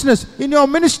your business, in your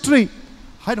ministry.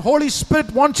 And Holy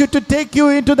Spirit wants you to take you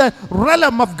into the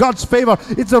realm of God's favor.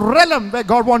 It's a realm where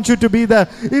God wants you to be there.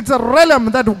 It's a realm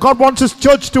that God wants His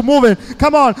church to move in.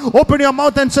 Come on, open your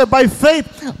mouth and say, by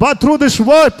faith, but through this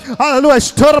word, hallelujah,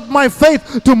 stir up my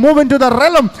faith to move into the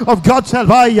realm of God's help.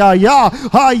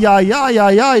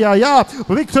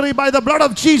 Victory by the blood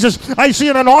of Jesus. I see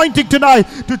an anointing tonight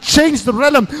to change the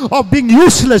realm of being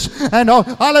useless and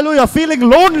hallelujah, feeling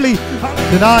lonely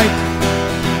tonight.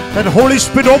 That Holy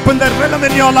Spirit open that realm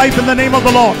in your life in the name of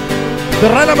the Lord.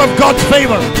 The realm of God's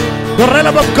favor. The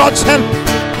realm of God's help.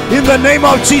 In the name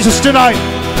of Jesus tonight.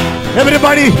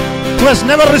 Everybody who has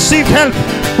never received help,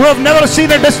 who have never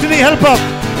seen a destiny helper,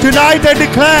 tonight I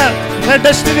declare a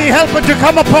destiny helper to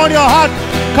come upon your heart,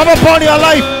 come upon your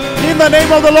life in the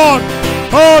name of the Lord.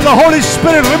 Oh, the Holy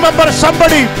Spirit, remember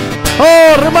somebody.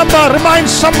 Oh, remind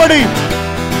somebody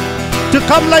to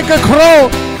come like a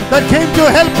crow that came to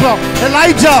help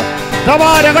Elijah. Let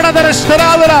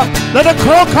a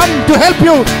crow come to help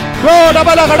you.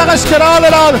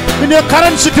 In your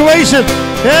current situation.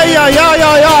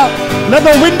 Let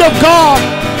the wind of God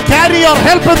carry your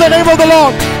help in the name of the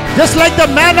Lord. Just like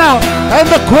the manna and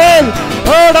the quail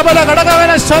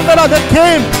that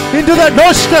came into the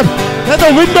doorstep. Let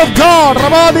the wind of God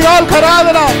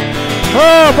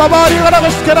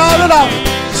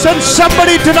send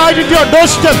somebody tonight into your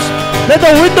doorsteps. Let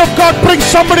the wind of God bring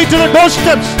somebody to the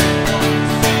doorsteps.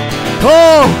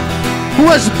 Oh, who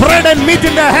has bread and meat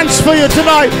in their hands for you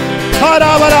tonight.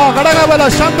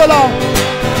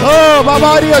 Oh,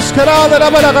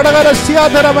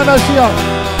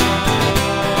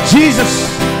 Jesus.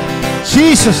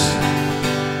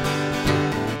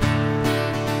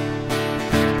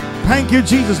 Thank you,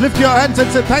 Jesus. Lift your hands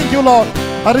and say, thank you, Lord.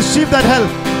 I receive that help.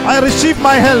 I receive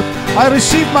my help. I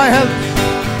receive my help.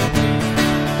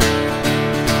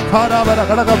 Oh,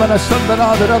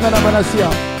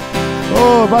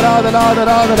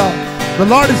 the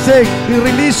Lord is saying, He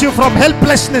release you from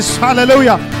helplessness.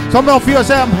 Hallelujah. Some of you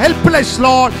say, I'm helpless,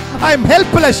 Lord. I'm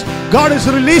helpless. God is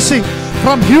releasing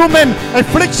from human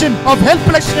affliction of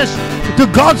helplessness to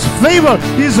God's favor.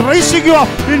 He is raising you up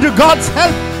into God's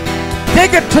help.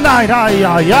 Take it tonight.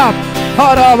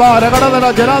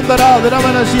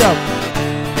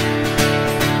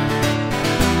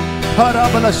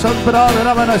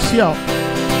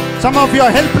 Some of you are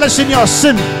helpless in your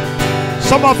sin.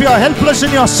 Some of you are helpless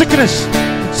in your sickness.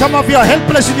 Some of you are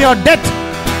helpless in your debt.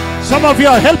 Some of you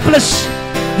are helpless.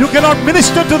 You cannot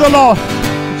minister to the Lord.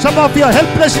 Some of you are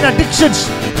helpless in addictions.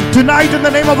 Tonight in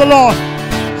the name of the Lord,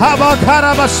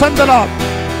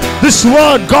 this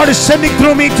word God is sending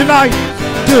through me tonight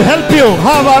to help you.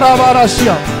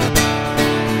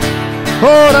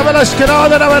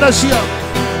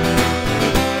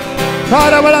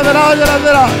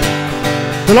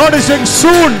 The Lord is saying,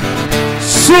 soon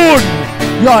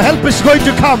your help is going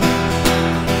to come.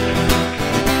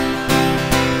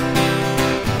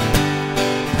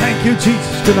 Thank you,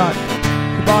 Jesus, tonight.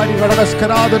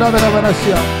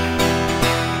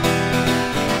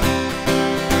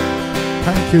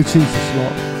 Thank you, Jesus,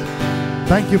 Lord.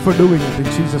 Thank you for doing it in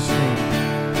Jesus' name.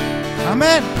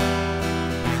 Amen.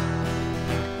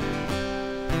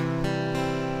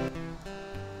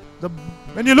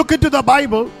 When you look into the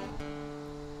Bible,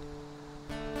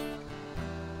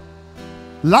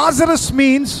 Lazarus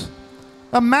means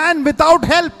a man without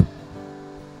help.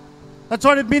 That's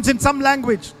what it means in some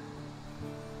language.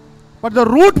 But the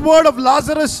root word of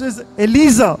Lazarus is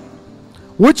Eliezer,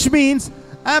 which means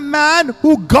a man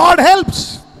who God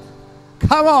helps.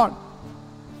 Come on.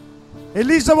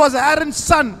 Eliezer was Aaron's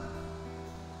son.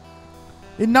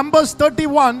 In Numbers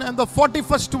 31 and the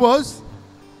 41st verse,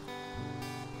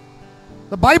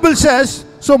 the Bible says,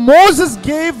 so Moses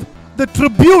gave the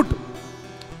tribute,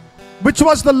 which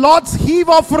was the Lord's heave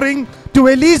offering, to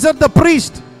Eliezer the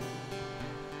priest,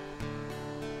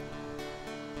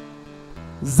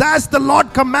 as the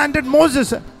Lord commanded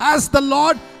Moses. As the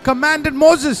Lord commanded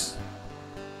Moses.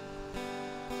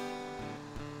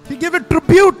 He gave a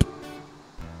tribute.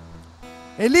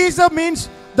 Eliezer means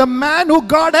the man who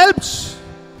God helps.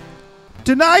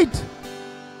 Tonight,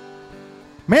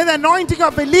 may the anointing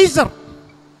of Eliezer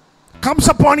comes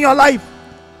upon your life.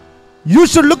 You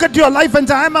should look at your life and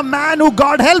say, I am a man who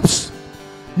God helps.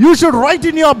 You should write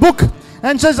in your book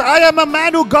and says, I am a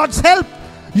man who God's help.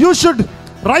 You should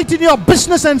write in your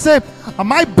business and say,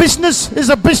 my business is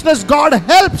a business God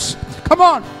helps. Come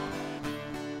on.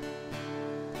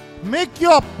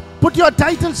 Put your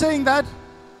title saying that.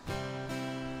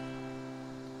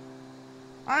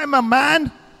 I am a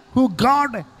man who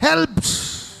God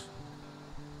helps.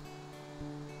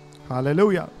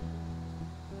 Hallelujah.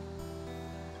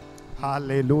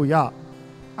 Hallelujah.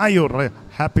 Are you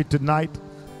happy tonight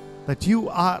that you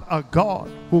are a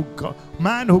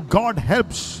man who God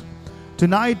helps?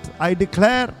 Tonight I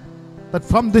declare that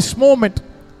from this moment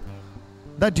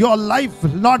that your life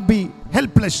will not be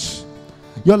helpless.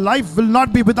 Your life will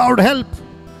not be without help.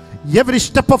 Every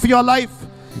step of your life,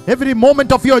 every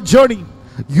moment of your journey,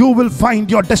 you will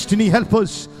find your destiny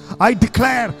helpers. I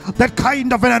declare that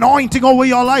kind of an anointing over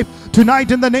your life tonight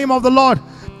in the name of the Lord.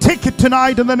 Take it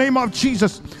tonight in the name of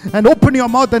Jesus and open your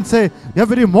mouth and say,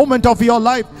 every moment of your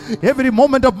life, every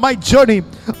moment of my journey,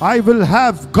 I will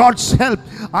have God's help.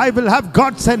 I will have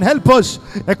God's and helpers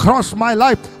across my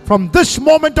life from this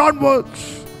moment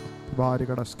onwards.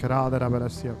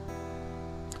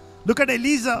 Look at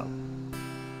Eliezer.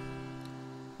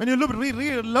 When you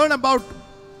learn about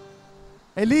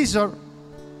Eliezer,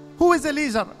 who is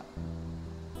Eliezer?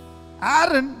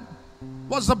 Aaron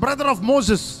was the brother of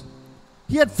Moses.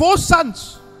 He had 4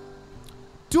 sons.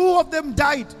 2 of them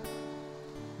died.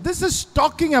 This is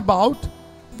talking about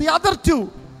the other 2.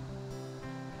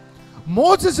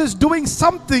 Moses is doing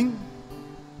something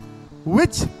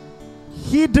which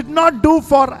he did not do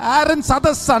for Aaron's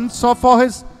other sons or for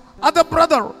his other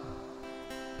brother.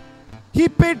 He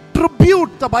paid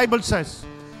tribute, the Bible says.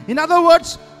 In other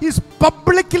words, he's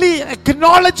publicly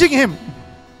acknowledging him.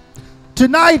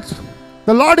 Tonight,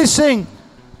 the Lord is saying,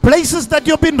 places that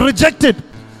you've been rejected,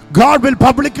 God will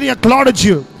publicly acknowledge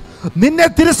you. നിന്നെ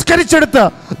തിരസ്കരിച്ചെടുത്ത്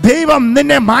ദൈവം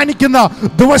നിന്നെ മാനിക്കുന്ന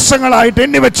ദിവസങ്ങളായിട്ട്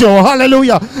എണ്ണി വെച്ചോ.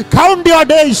 Hallelujah. Count your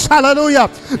days. Hallelujah.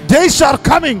 Days are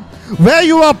coming where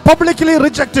you are publicly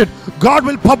rejected. God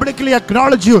will publicly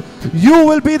acknowledge you. You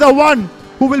will be the one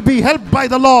who will be helped by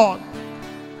the Lord.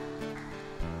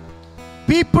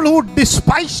 People who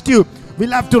despised you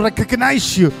will have to recognize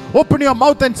you. Open your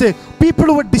mouth and say, people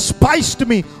who despised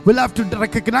me will have to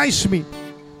recognize me.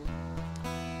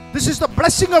 This is the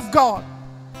blessing of God.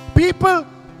 People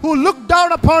who look down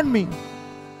upon me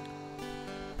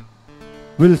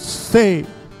will say,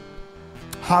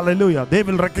 hallelujah. They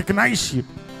will recognize you.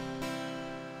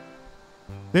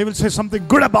 They will say something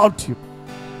good about you.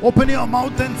 Open your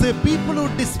mouth and say, people who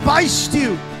despised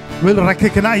you will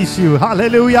recognize you.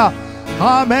 Hallelujah.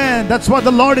 Amen. That's what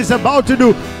the Lord is about to do.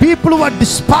 People who have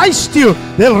despised you,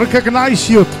 they'll recognize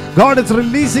you. God is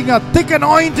releasing a thick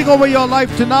anointing over your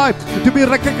life tonight to be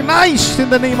recognized in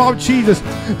the name of Jesus.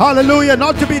 Hallelujah.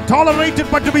 Not to be tolerated,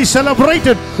 but to be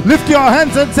celebrated. Lift your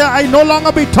hands and say, I no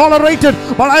longer be tolerated,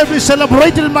 but I will be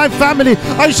celebrated in my family.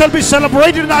 I shall be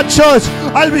celebrated in our church.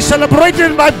 I'll be celebrated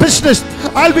in my business.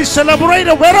 I'll be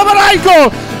celebrated wherever I go.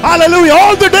 Hallelujah.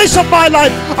 All the days of my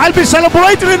life, I'll be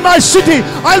celebrated in my city.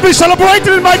 I'll be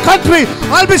celebrated in my country.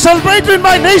 I'll be celebrated in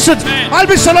my nations.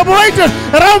 I'll be celebrated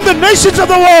around the nations of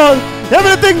the world.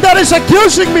 Everything that is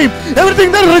accusing me,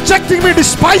 everything that is rejecting me,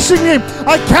 despising me,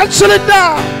 I cancel it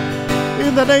now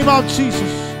in the name of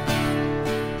Jesus.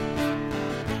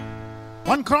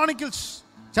 1 Chronicles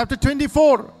chapter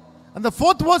 24 and the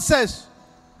 4th verse says,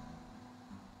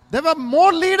 there were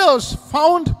more leaders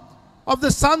found of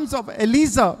the sons of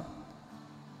Eliezer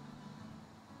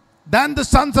than the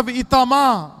sons of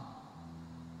Ithamar,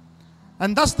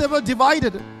 and thus they were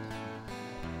divided.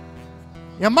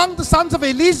 Among the sons of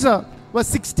Eliezer were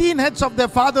 16 heads of their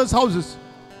father's houses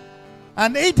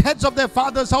and 8 heads of their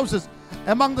father's houses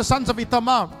among the sons of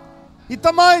Ithamar.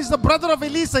 Ithamar is the brother of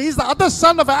Eliezer. He is the other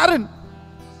son of Aaron.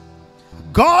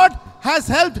 God has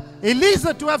helped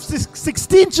Eliezer to have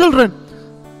 16 children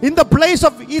in the place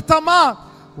of Ithamar,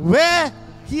 where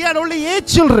he had only 8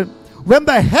 children. When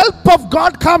the help of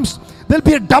God comes, there'll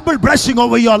be a double blessing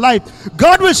over your life.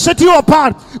 God will set you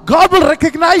apart. God will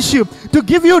recognize you to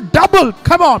give you double.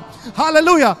 Come on.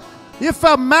 Hallelujah. If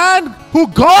a man who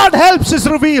God helps is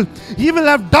revealed, he will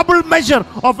have double measure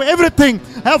of everything,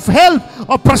 of help,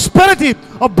 of prosperity,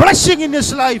 of blessing in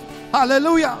his life.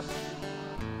 Hallelujah.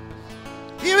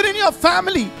 Even in your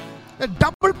family, a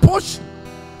double portion,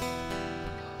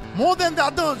 more than the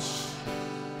others.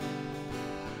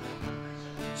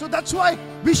 So that's why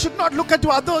we should not look at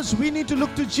others. We need to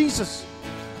look to Jesus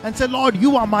and say, Lord,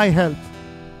 you are my help.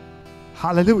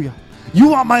 Hallelujah.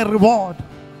 You are my reward.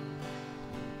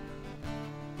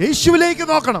 The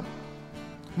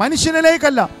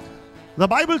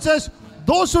Bible says,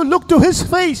 those who look to his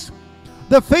face,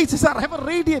 their faces are ever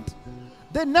radiant.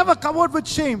 They're never covered with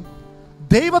shame.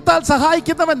 ദൈവത്താൽ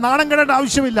സഹായിക്കുന്നവൻ നാണം കെടേണ്ട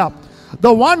ആവശ്യമില്ല.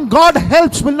 The one God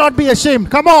helps will not be ashamed.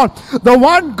 Come on. The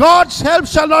one God's help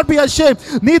shall not be ashamed.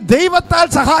 Nee ദൈവത്താൽ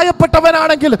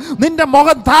സഹായപ്പെട്ടവനാണെങ്കിൽ നിന്റെ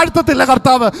മുഖം താഴ്ത്തത്തില്ല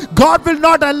കർത്താവ്. God will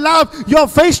not allow your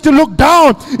face to look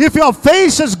down. If your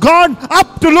face has gone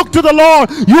up to look to the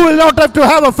Lord, you will not have to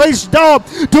have a face down.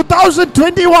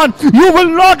 2021, you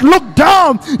will not look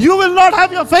down. You will not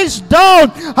have your face down.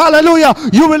 Hallelujah.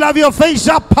 You will have your face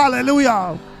up.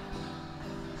 Hallelujah.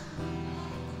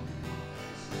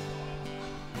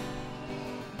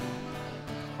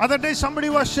 Other day somebody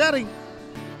was sharing.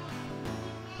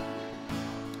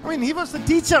 He was the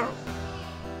teacher.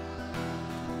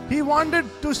 He wanted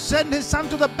to send his son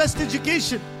to the best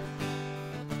education.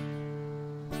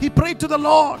 He prayed to the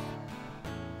Lord.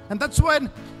 And that's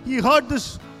when he heard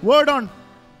this word on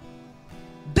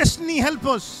destiny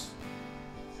helpers.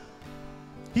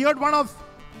 He heard one of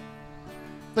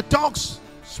the talks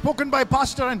spoken by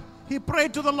pastor, and he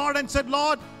prayed to the Lord and said,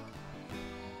 Lord,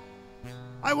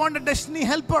 I want a destiny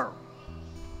helper.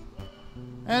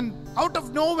 And out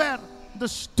of nowhere, the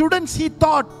students, he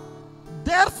thought,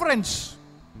 their friends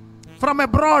from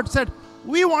abroad said,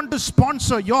 we want to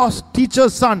sponsor your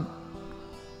teacher's son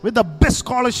with the best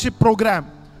scholarship program.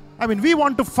 We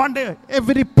want to fund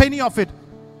every penny of it.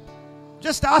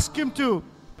 Just ask him to,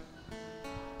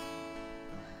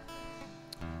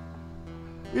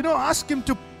 ask him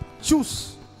to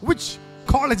choose which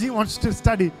college he wants to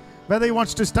study. Whether he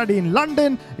wants to study in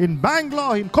London, in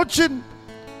Bangalore, in Cochin,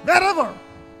 wherever.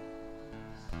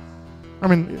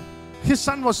 His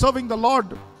son was serving the Lord.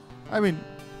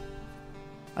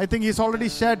 I think he's already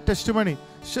shared testimony.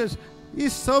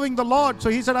 He's serving the Lord. So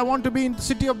he said, I want to be in the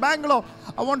city of Bangalore.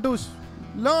 I want to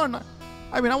learn.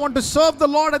 I want to serve the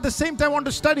Lord at the same time I want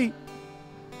to study.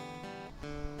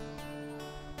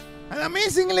 And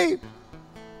amazingly,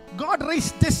 God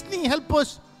raised destiny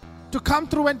helpers to come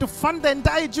through and to fund the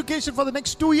entire education for the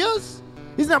next 2 years.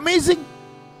 Isn't it amazing?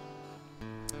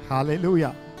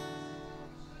 Hallelujah.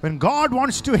 When God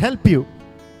wants to help you,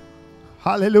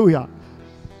 hallelujah,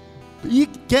 He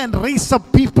can raise up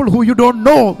people who you don't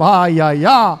know.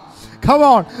 Come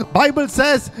on. Bible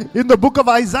says in the book of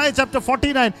Isaiah chapter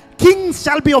 49, kings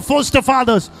shall be your foster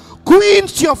fathers,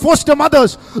 queens your foster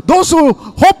mothers. Those who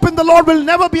hope in the Lord will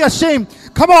never be ashamed.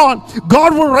 Come on.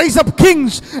 God will raise up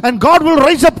kings and God will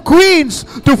raise up queens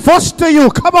to foster you.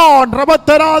 Come on.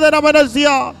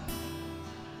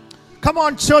 Come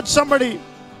on, church, somebody.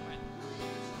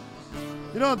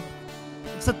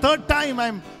 It's the third time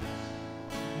I'm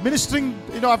ministering.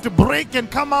 I have to break and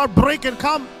come out, break and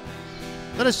come.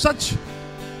 There is such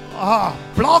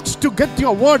blocks to get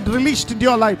your word released into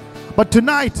your life. But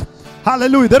tonight,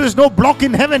 hallelujah, there is no block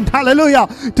in heaven, hallelujah,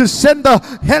 to send the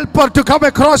helper to come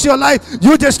across your life.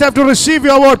 You just have to receive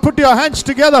your word. Put your hands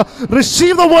together.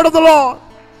 Receive the word of the Lord.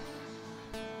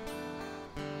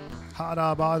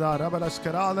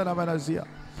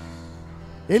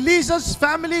 Elisa's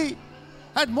family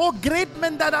had more great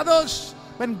men than others.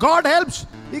 When God helps,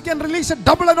 He can release a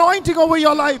double anointing over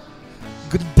your life.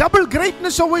 Double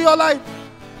greatness over your life.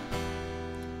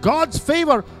 God's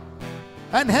favor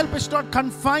and help is not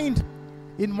confined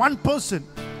in one person.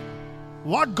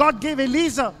 What God gave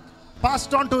Elisa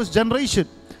passed on to his generation.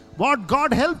 What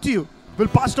God helped you will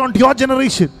pass on to your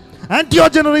generation and to your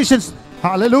generations.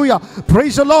 Hallelujah.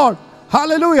 Praise the Lord.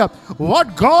 Hallelujah.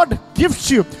 What God gives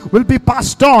you will be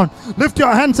passed on. Lift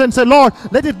your hands and say, Lord,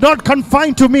 let it not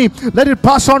confine to me. Let it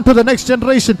pass on to the next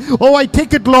generation. Oh, I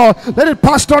take it, Lord. Let it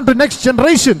pass on to the next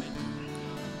generation.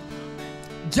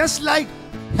 Just like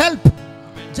help,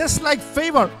 just like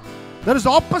favor, there is the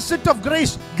opposite of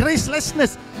grace,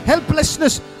 gracelessness,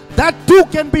 helplessness. That too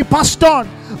can be passed on.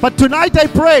 But tonight I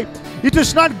pray, it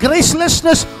is not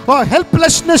gracelessness or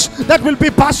helplessness that will be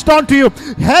passed on to you.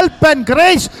 Help and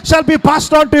grace shall be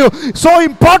passed on to you. So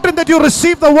important that you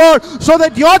receive the word so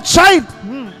that your child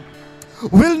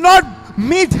will not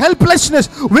meet helplessness,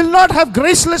 will not have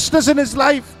gracelessness in his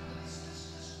life.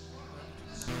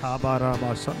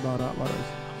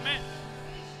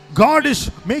 God is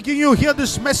making you hear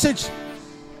this message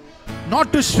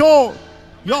not to show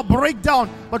your breakdown,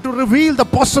 but to reveal the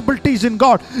possibilities in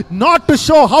God. Not to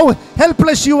show how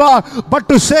helpless you are, but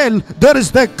to say there is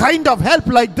the kind of help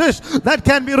like this that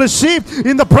can be received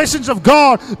in the presence of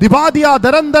God.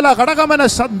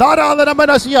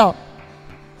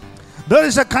 There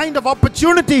is a kind of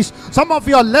opportunities. Some of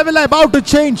your level are about to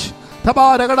change.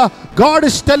 God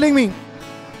is telling me,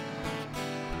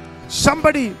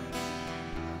 somebody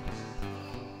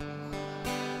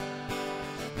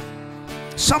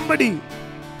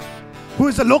who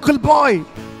is a local boy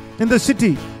in the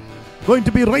city going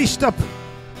to be raised up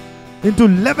into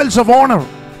levels of honor.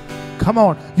 Come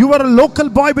on. You were a local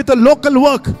boy with a local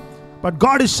work, But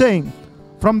God is saying,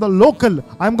 from the local,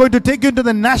 I'm going to take you to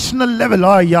the national level.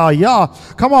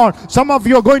 Come on. Some of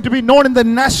you are going to be known in the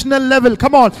national level.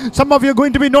 Come on. Some of you are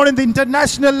going to be known in the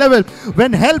international level.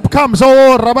 When help comes,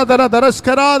 oh, Rabadara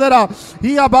Daraskaradara,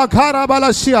 Bakara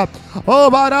Balasia, oh,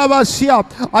 Barabasia.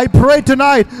 I pray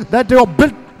tonight that your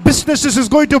businesses is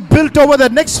going to build over the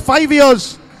next 5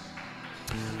 years.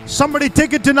 Somebody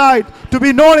take it tonight to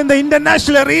be known in the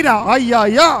international arena.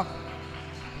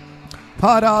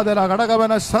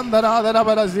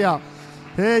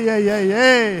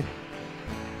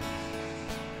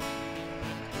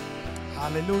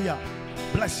 Hallelujah.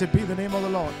 Blessed be the name of the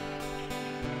Lord.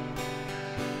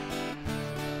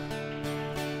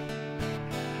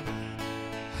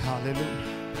 Hallelujah.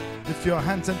 Lift your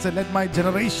hands and say, let my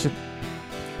generation,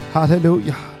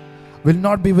 hallelujah, will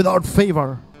not be without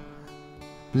favor.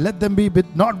 Let them be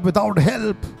not without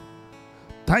help.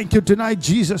 Thank you tonight,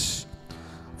 Jesus,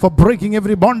 for breaking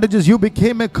every bondages. You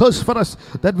became a curse for us,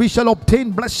 that we shall obtain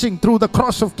blessing through the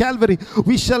cross of Calvary.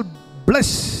 We shall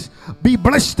be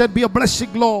blessed and be a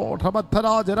blessing, Lord.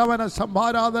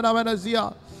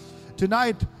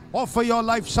 Tonight, offer your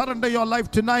life, surrender your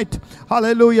life tonight,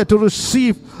 hallelujah, to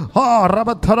receive to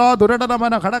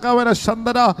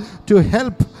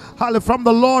help from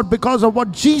the Lord, because of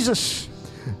what Jesus,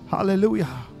 hallelujah,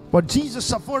 what Jesus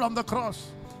suffered on the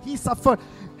cross. He suffered.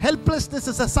 Helplessness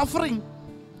is a suffering.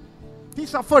 He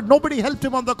suffered. Nobody helped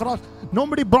him on the cross.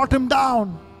 Nobody brought him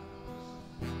down.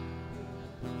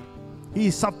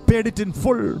 He paid it in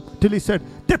full till he said,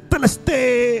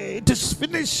 it is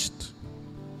finished.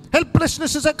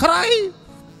 Helplessness is a cry.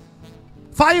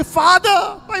 My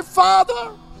Father,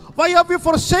 why have you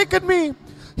forsaken me?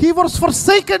 He was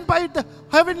forsaken by the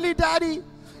heavenly Daddy.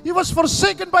 He was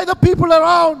forsaken by the people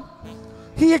around.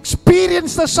 He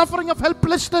experienced the suffering of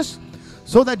helplessness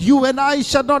so that you and I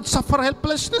shall not suffer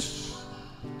helplessness.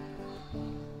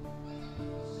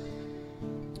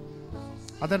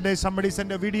 Other day somebody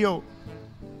sent a video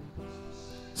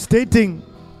stating,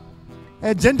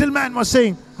 a gentleman was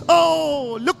saying,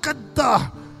 oh, look at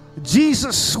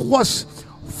Jesus was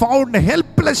found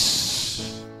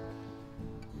helpless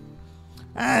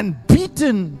and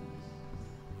beaten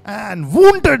and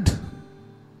wounded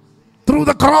through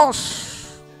the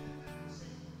cross.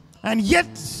 And yet,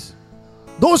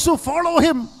 those who follow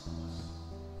him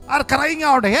are crying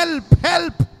out, help,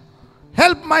 help.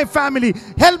 Help my family,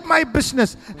 help my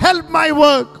business, help my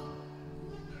work.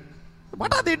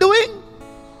 What are they doing?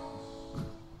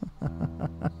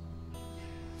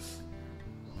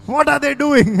 What are they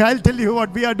doing? I'll tell you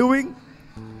what we are doing.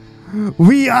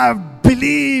 We have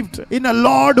believed in a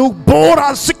Lord who bore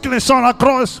our sickness on a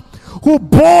cross, who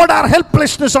bore our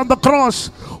helplessness on the cross,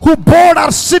 who bore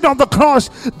our sin on the cross,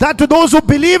 that to those who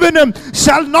believe in him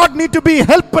shall not need to be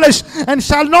helpless, and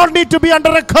shall not need to be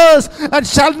under a curse, and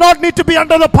shall not need to be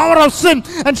under the power of sin,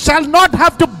 and shall not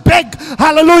have to beg.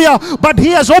 Hallelujah. But he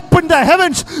has opened the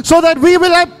heavens so that we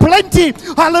will have plenty.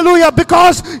 Hallelujah.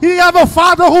 Because we have a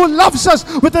Father who loves us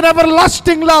with an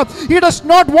everlasting love. He does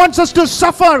not want us to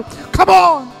suffer. Come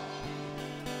on.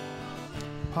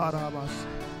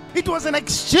 It was an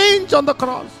exchange on the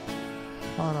cross.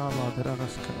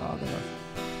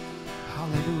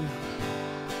 Hallelujah.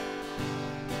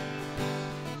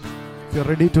 If you're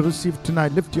ready to receive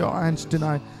tonight, lift your hands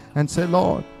tonight and say,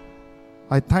 Lord,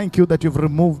 I thank you that you've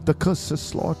removed the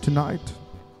curses, Lord, tonight.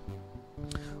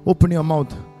 Open your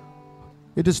mouth.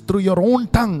 It is through your own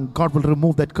tongue God will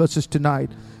remove that curses tonight.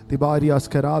 Open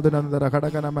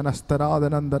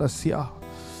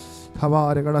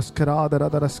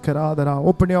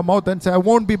your mouth and say, I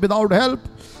won't be without help.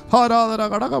 Let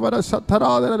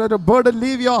a burden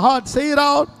leave your heart. Say it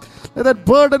out. Let that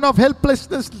burden of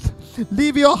helplessness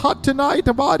leave your heart tonight.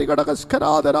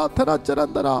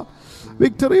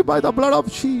 Victory by the blood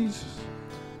of Jesus.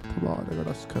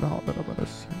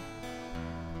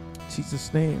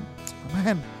 Jesus' name.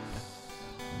 Amen.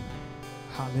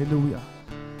 Hallelujah.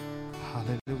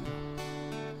 Hallelujah.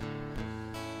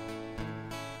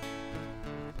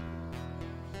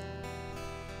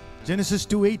 Genesis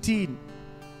 2:18.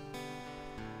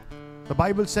 The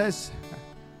Bible says,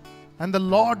 and the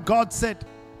Lord God said,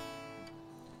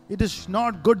 it is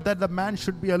not good that the man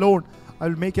should be alone. I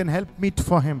will make an helpmeet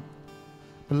for him.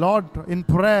 The Lord, in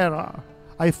prayer,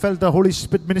 I felt the Holy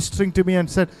Spirit ministering to me and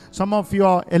said, some of you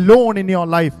are alone in your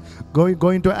life,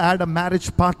 going to add a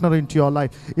marriage partner into your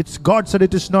life. God said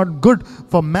it is not good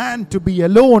for man to be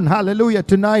alone. Hallelujah.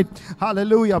 Tonight,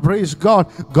 hallelujah, praise God.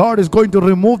 God is going to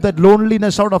remove that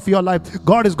loneliness out of your life.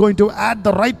 God is going to add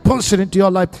the right person into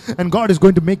your life, and God is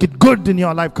going to make it good in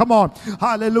your life. Come on.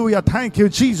 Hallelujah. Thank you,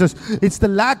 Jesus. It's the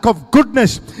lack of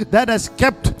goodness that has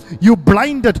kept you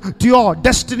blinded to your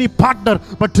destiny partner.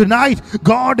 But tonight,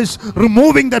 God is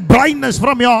removing that blindness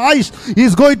from your eyes. He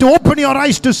is going to open your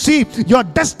eyes to see your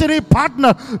destiny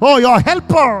partner or your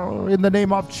helper in the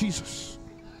name of Jesus.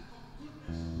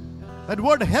 That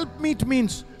word helpmeet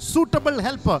means suitable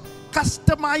helper,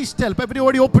 customized help.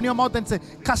 Everybody open your mouth and say,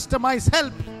 customized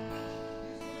help.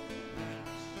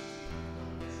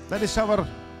 That is our,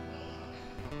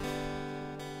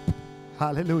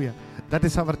 hallelujah, that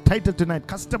is our title tonight,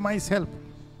 customized help,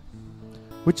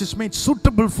 which is made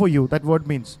suitable for you. That word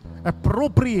means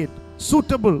appropriate,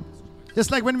 suitable. Just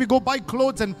like when we go buy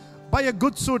clothes and buy a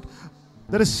good suit,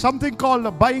 there is something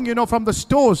called buying, from the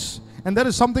stores, and there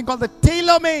is something called the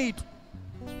tailor-made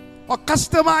or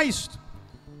customized.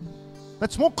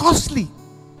 That's more costly.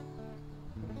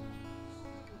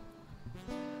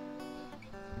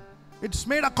 It's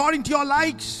made according to your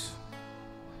likes.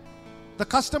 The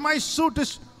customized suit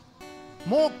is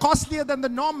more costlier than the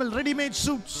normal ready-made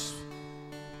suits.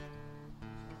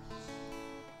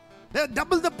 They're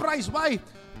double the price. Why?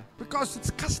 Because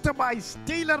it's customized,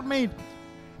 tailor-made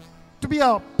to be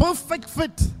a perfect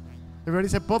fit. Everybody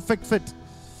say perfect fit.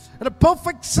 And a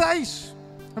perfect size.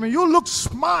 I mean, you look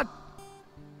smart.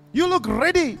 You look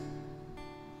ready.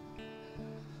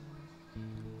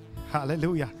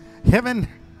 Hallelujah. Heaven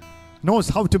knows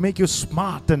how to make you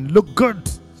smart and look good.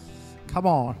 Come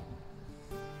on.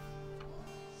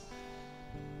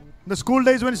 In the school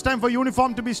days when it's time for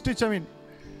uniform to be stitched,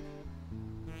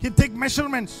 he'd take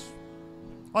measurements.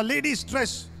 Or ladies'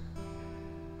 dress.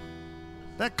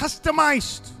 They're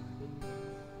customized.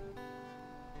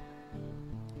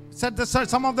 Said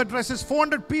some of the dresses,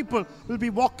 400 people will be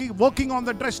working on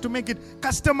the dress to make it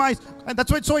customized. And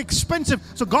that's why it's so expensive.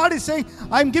 So God is saying,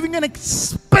 I'm giving an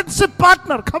expensive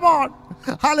partner. Come on.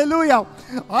 Hallelujah.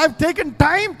 I've taken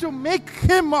time to make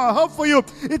him or her for you.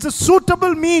 It's a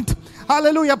suitable meet.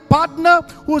 Hallelujah. Partner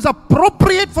who is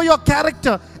appropriate for your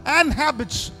character and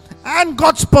habits and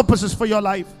God's purposes for your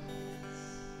life.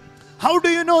 How do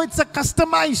you know it's a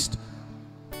customized?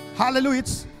 Hallelujah.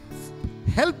 It's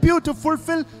help you to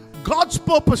fulfill God's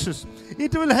purposes.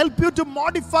 It will help you to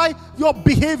modify your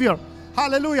behavior.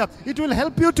 Hallelujah. It will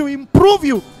help you to improve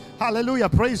you. Hallelujah.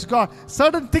 Praise God.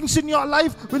 Certain things in your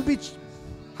life will be,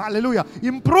 hallelujah,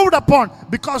 improved upon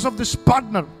because of this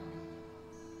partner.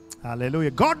 Hallelujah.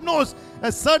 God knows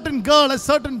a certain girl, a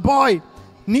certain boy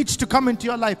needs to come into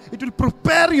your life. It will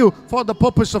prepare you for the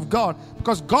purpose of God,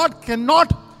 because God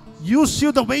cannot use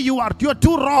you the way you are. You are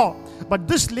too raw. But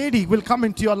this lady will come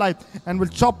into your life and will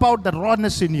chop out the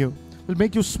rawness in you, will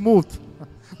make you smooth,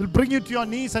 will bring you to your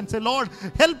knees and say, Lord,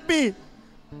 help me.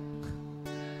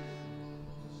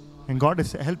 And God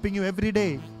is helping you every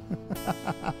day.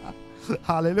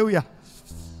 Hallelujah.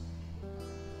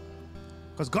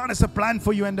 Because God has a plan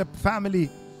for you and a family.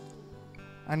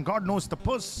 And God knows the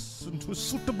person who's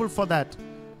suitable for that.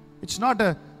 It's not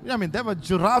there were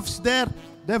giraffes there.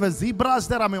 There were zebras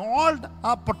there. All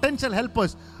are potential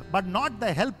helpers. But not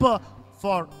the helper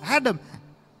for Adam.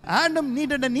 Adam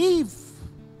needed an Eve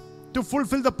to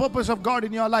fulfill the purpose of God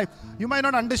in your life. You might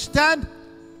not understand,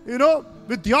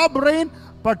 with your brain,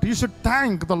 but you should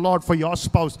thank the Lord for your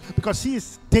spouse, because he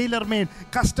is tailor-made,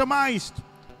 customized.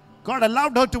 God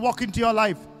allowed her to walk into your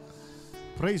life.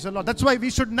 Praise the Lord. That's why we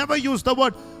should never use the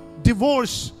word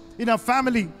divorce in a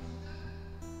family.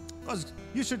 Because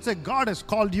you should say, God has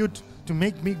called you to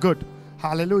make me good.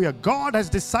 Hallelujah. God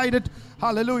has decided,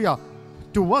 hallelujah,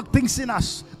 to work things in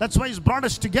us. That's why He's brought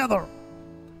us together.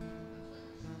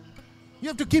 You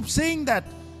have to keep saying that.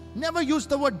 Never use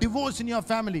the word divorce in your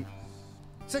family.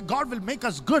 Say, God will make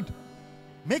us good,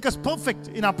 make us perfect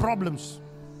in our problems.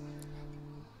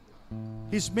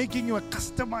 He's making you a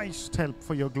customized help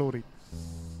for your glory.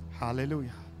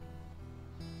 Hallelujah.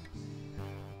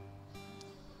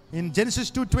 In Genesis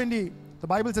 2:20, the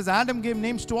Bible says, Adam gave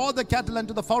names to all the cattle and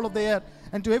to the fowl of the air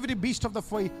and to every beast of the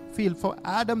field. For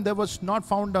Adam there was not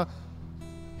found a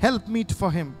helpmeet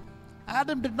for him.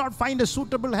 Adam did not find a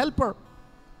suitable helper.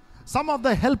 Some of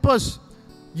the helpers,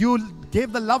 you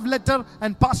gave the love letter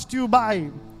and passed you by.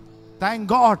 Thank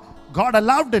God. God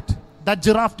allowed it, that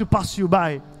giraffe to pass you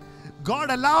by.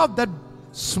 God allowed that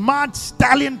smart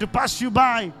stallion to pass you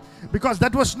by, because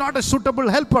that was not a suitable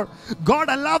helper. God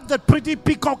allowed that pretty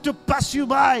peacock to pass you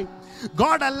by.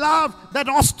 God allowed that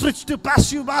ostrich to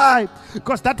pass you by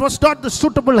because that was not the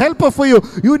suitable helper for you.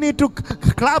 You need to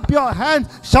clap your hands,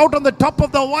 shout on the top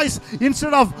of the voice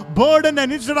instead of burdened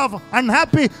and instead of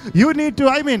unhappy. You need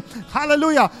to,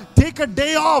 hallelujah, take a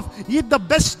day off, eat the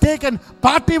best steak and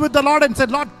party with the Lord and say,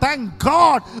 Lord, thank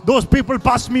God those people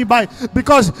passed me by,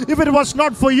 because if it was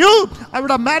not for you, I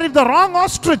would have married the wrong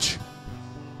ostrich.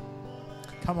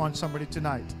 Come on, somebody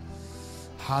tonight.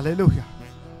 Hallelujah.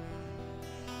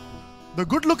 The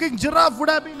good-looking giraffe would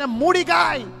have been a moody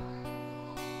guy.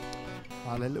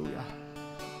 Hallelujah.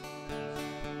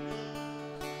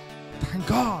 Thank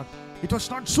God it was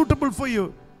not suitable for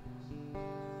you.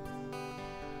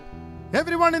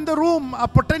 Everyone in the room are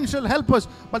potential helpers,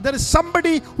 but there is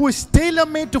somebody who is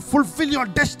tailor-made to fulfill your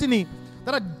destiny.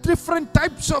 There are different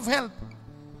types of help.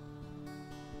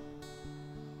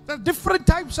 There are different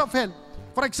types of help.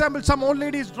 For example, some old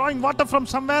lady is drawing water from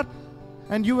somewhere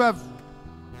and you have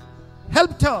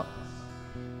helped her.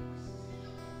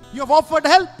 You have offered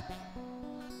help.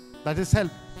 That is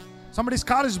help. Somebody's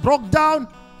car is broke down.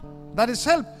 That is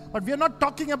help. But we are not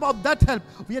talking about that help.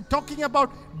 We are talking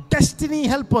about destiny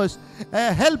helpers.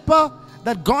 A helper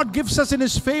that God gives us in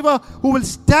His favor, who will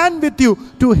stand with you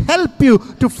to help you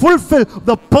to fulfill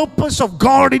the purpose of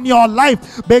God in your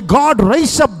life. May God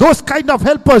raise up those kind of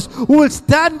helpers who will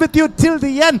stand with you till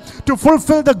the end to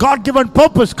fulfill the God-given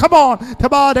purpose. Come on.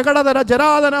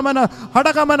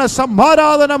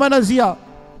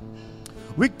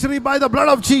 Victory by the blood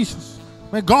of Jesus.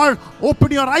 May God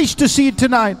open your eyes to see it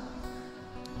tonight.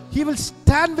 He will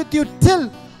stand with you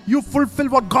till you fulfill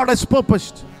what God has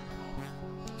purposed.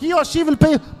 He or she will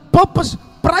pay a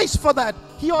price for that.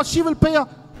 He or she will pay a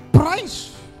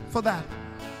price for that.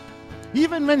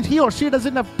 Even when he or she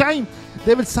doesn't have time,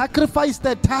 they will sacrifice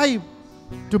their time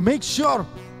to make sure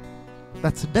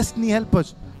that's destiny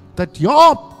helpers, that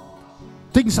your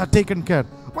things are taken care.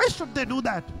 Why should they do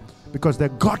that? Because they're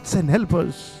gods and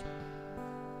helpers.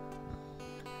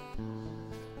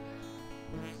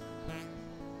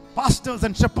 Pastors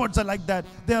and shepherds are like that.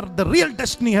 They are the real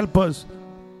destiny helpers.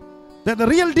 They're the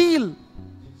real deal.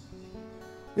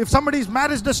 If somebody's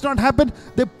marriage does not happen,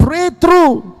 they pray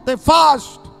through, they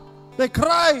fast, they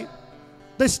cry,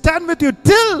 they stand with you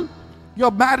till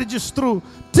your marriage is through,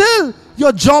 till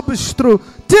your job is through,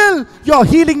 till your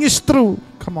healing is through.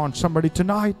 Come on, somebody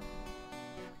tonight.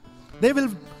 They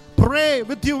will pray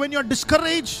with you when you're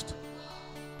discouraged.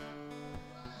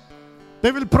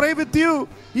 They will pray with you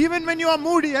even when you are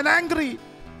moody and angry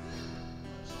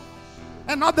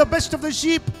and not the best of the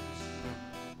sheep.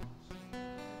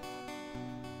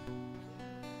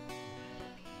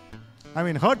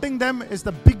 Hurting them is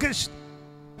the biggest,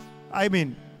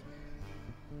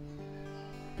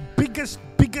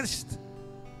 biggest.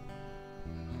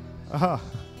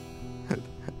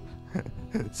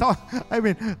 So,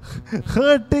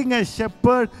 hurting a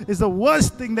shepherd is the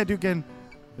worst thing that you can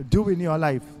do in your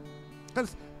life.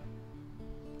 Because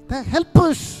they're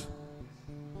helpers.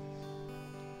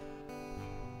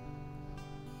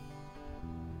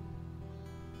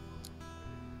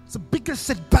 It's the biggest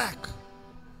setback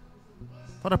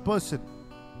for a person.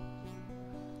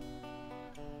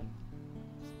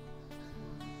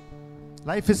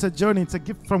 Life is a journey. It's a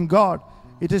gift from God.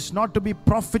 It is not to be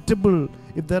profitable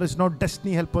if there is no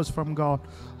destiny helpers from God.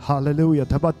 Hallelujah.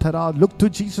 Look to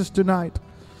Jesus tonight.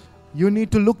 You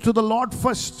need to look to the Lord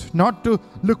first, not to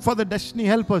look for the destiny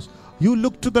helpers. You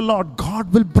look to the Lord.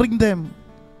 God will bring them.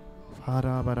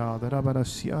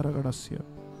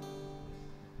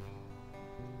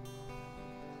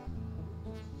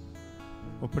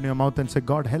 Open your mouth and say,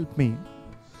 God help me.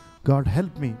 God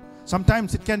help me.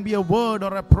 Sometimes it can be a word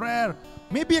or a prayer,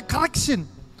 maybe a correction.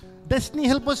 Destiny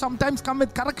helpers sometimes come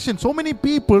with correction. So many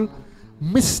people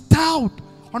missed out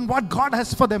on what God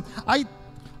has for them. I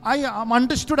am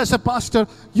understood as a pastor,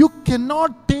 you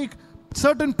cannot take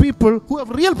certain people who have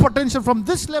real potential from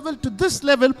this level to this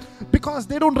level because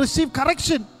they don't receive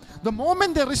correction. The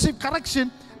moment they receive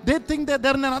correction, they think that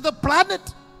they're in another planet.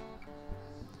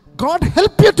 God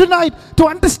help you tonight to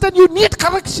understand you need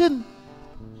correction.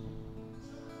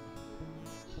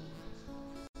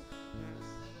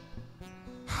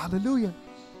 Hallelujah.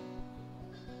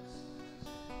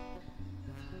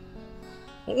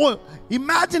 Oh,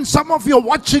 imagine some of you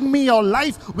watching me, your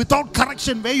life without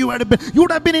correction, where you would have been. You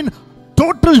would have been in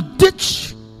total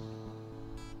ditch.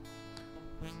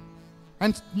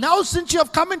 And now since you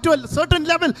have come into a certain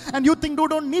level and you think you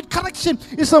don't need correction,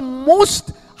 it's the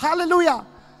most, hallelujah,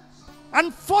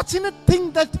 unfortunate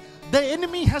thing that the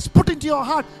enemy has put into your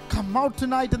heart. Come out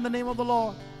tonight in the name of the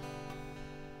Lord.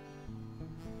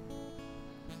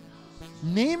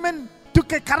 Naaman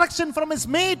took a correction from his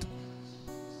mate.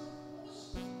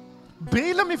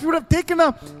 Balaam, if you would have taken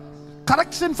a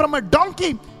correction from a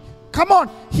donkey, come on,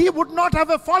 he would not have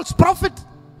a false prophet.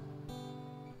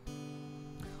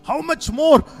 How much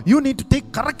more you need to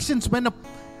take corrections when a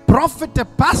prophet, a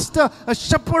pastor, a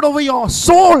shepherd over your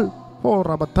soul,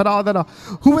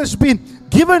 who has been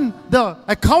given the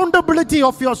accountability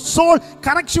of your soul,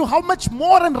 corrects you. How much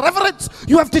more in reverence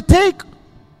you have to take?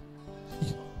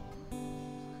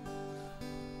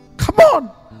 Come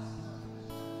on.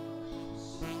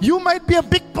 You might be a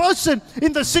big person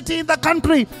in the city, in the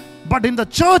country, but in the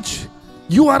church,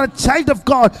 you are a child of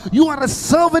God. You are a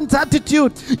servant's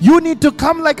attitude. You need to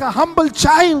come like a humble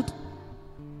child.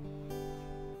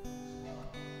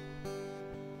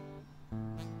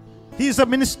 He is a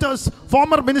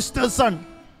former minister's son.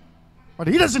 But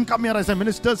he doesn't come here as a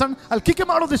minister's son. I'll kick him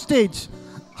out of the stage.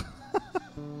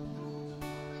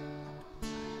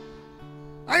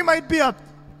 I might be a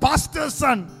pastor's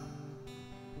son.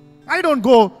 I don't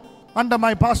go under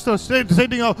my pastor saying,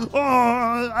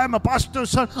 oh, I'm a pastor's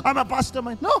son, I'm a pastor.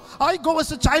 No, I go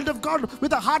as a child of God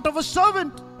with the heart of a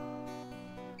servant.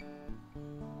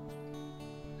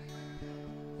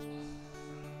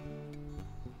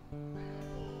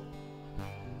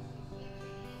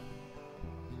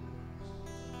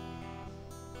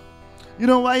 You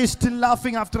know why he's still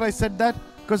laughing after I said that?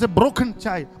 Because a broken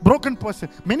child, broken person.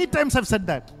 Many times I've said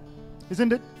that.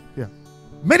 Isn't it? Yeah.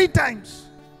 Many times.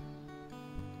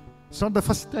 It's not the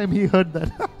first time he heard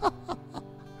that.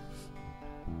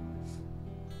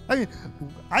 I mean,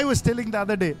 I was telling the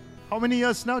other day, how many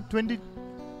years now? 20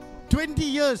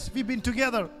 years we've been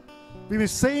together. We were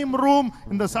same room,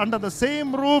 under the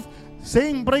same roof,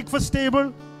 same breakfast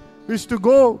table. We used to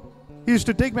go, he used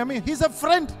to take me. I mean, he's a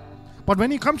friend. But when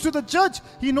he comes to the church,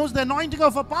 he knows the anointing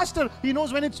of a pastor. He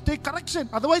knows when it's to take correction.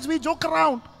 Otherwise, we joke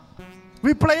around.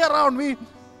 We play around. We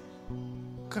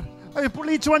pull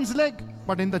each one's leg.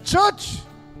 But in the church,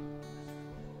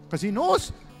 because he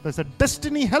knows there's a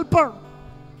destiny helper.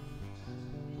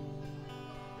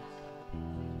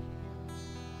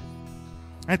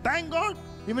 I thank God,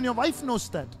 even your wife knows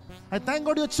that. I thank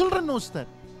God your children knows that.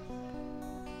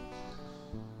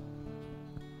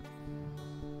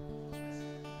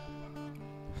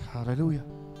 Hallelujah.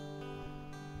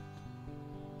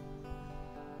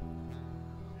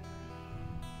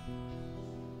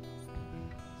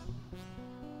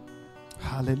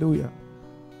 Hallelujah.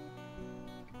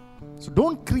 So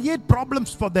don't create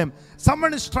problems for them.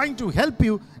 Someone is trying to help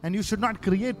you and you should not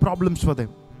create problems for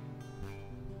them.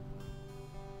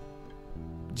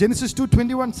 Genesis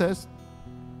 2:21 says,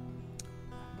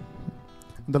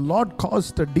 the Lord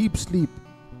caused a deep sleep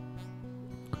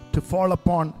to fall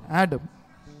upon Adam,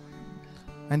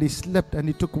 and he slept, and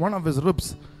he took one of his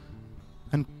ribs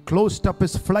and closed up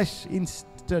his flesh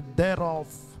instead thereof.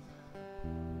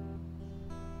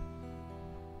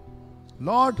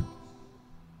 Lord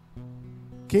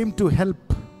came to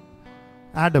help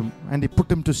Adam and he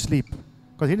put him to sleep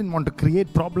because he didn't want to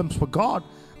create problems for God.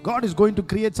 God is going to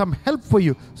create some help for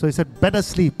you. So he said, better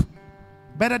sleep,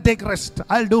 better take rest,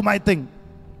 I'll do my thing.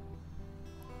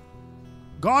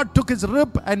 God took his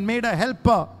rib and made a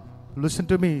helper. Listen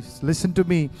to me, listen to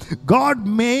me. God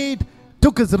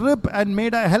took his rib and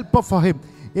made a helper for him.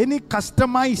 Any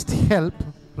customized help,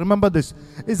 remember this,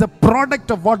 is a product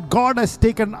of what God has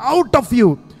taken out of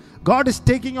you. God is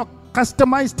taking your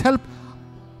customized help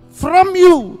from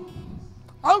you,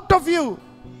 out of you.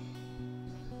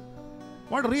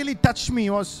 What really touched me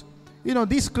was,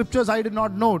 these scriptures I did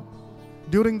not know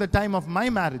during the time of my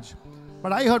marriage.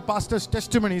 But I heard pastor's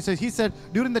testimony. He said,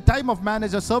 during the time of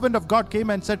marriage, a servant of God came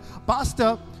and said,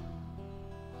 Pastor,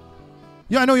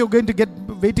 I know you're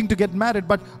waiting to get married,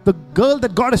 but the girl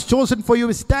that God has chosen for you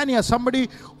is Tanya, somebody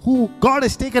who God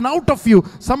has taken out of you,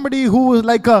 somebody who is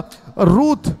like a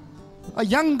Ruth, a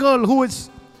young girl who is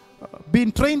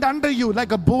being trained under you,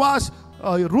 like a Boaz.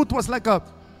 Ruth was like a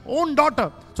own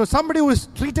daughter. So somebody who has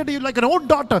treated you like an own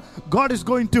daughter, God is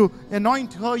going to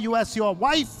anoint you as your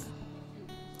wife.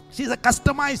 She's a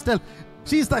customized help.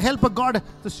 She's the helper God,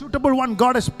 the suitable one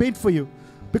God has paid for you.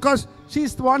 Because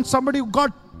she's the one, somebody who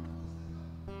God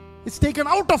is taken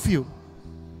out of you.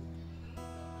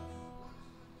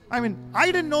 I mean, I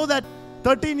didn't know that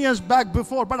 13 years back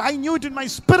before, but I knew it in my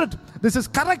spirit. This is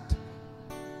correct.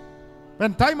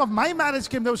 When time of my marriage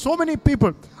came, there were so many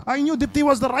people. I knew Dipti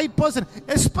was the right person.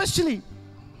 Especially,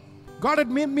 God had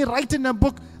made me write in a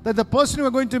book that the person we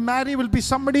are going to marry will be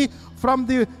somebody from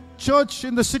the church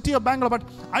in the city of Bangalore. But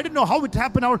I didn't know how it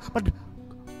happened out. But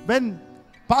when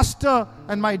pastor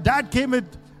and my dad came with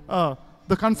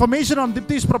the confirmation on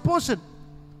Dipti's proposal,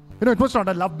 it was not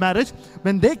a love marriage.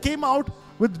 When they came out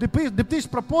with Dipti's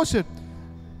proposal,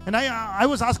 And I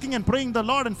was asking and praying the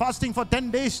Lord and fasting for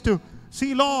 10 days to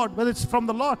see, Lord, whether it's from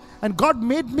the Lord. And God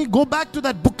made me go back to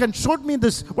that book and showed me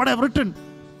this, what I've written.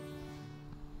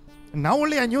 And now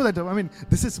only I knew that,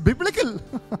 this is biblical.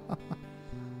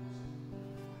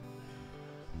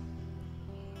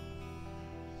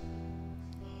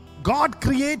 God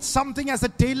creates something as a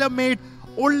tailor-made,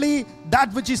 only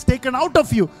that which is taken out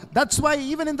of you. That's why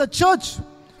even in the church,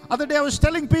 other day I was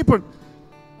telling people,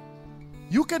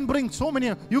 you can bring so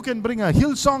many, you can bring a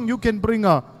hill song, you can bring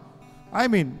a,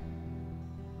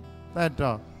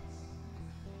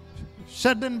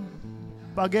 Shedden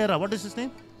Bagheera, what is his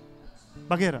name?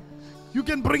 Bagheera. You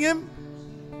can bring him.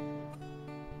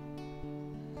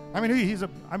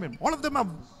 All of them are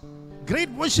great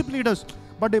worship leaders.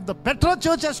 But if the Petra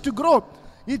church has to grow,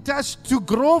 it has to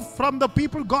grow from the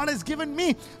people God has given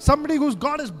me. Somebody whose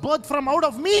God has birthed from out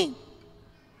of me.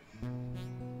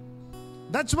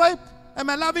 That's why I'm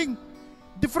allowing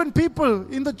different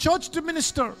people in the church to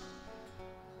minister.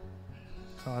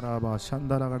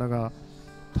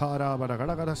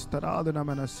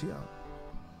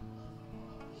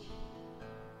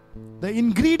 The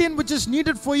ingredient which is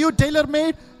needed for you,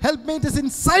 tailor-made, helpmate, is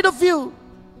inside of you.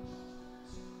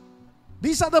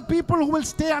 These are the people who will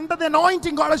stay under the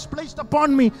anointing God has placed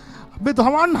upon me with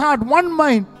one heart, one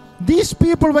mind. These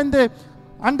people, when they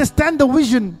understand the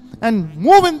vision and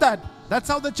move in that, that's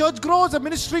how the church grows, the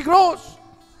ministry grows.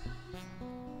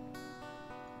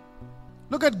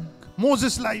 Look at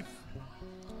Moses' life.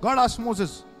 God asked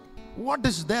Moses, what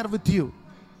is there with you?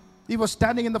 He was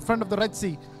standing in the front of the Red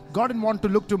Sea. God didn't want to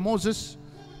look to Moses.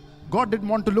 God didn't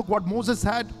want to look what Moses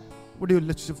had. Would you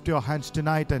lift your hands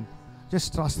tonight and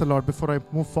just trust the Lord before I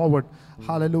move forward?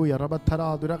 Hallelujah.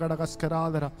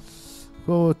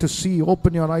 Oh, to see,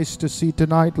 open your eyes to see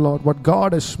tonight, Lord, what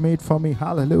God has made for me.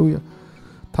 Hallelujah.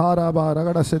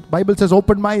 Bible says,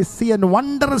 open my eyes, see and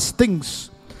wondrous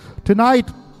things. Tonight,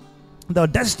 the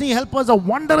destiny helpers are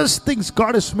wondrous things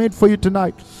God has made for you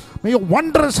tonight. May your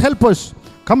wondrous helpers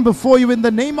come before you in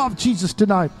the name of Jesus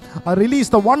tonight. I release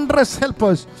the wondrous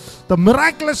helpers, the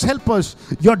miraculous helpers,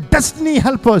 your destiny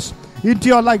helpers into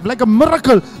your life. Like a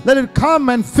miracle, let it come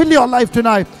and fill your life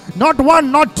tonight. Not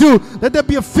one, not two. Let there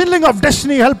be a filling of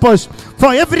destiny helpers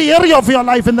for every area of your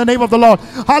life in the name of the Lord.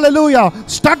 Hallelujah.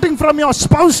 Starting from your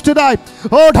spouse tonight.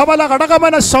 Oh,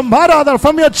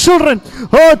 from your children.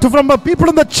 Oh, from the people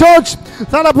in the church.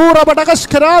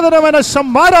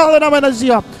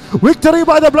 Victory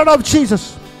by the blood of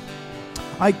Jesus.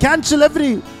 I cancel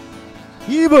every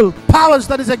evil powers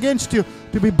that is against you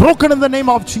to be broken in the name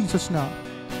of Jesus now.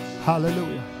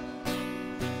 Hallelujah.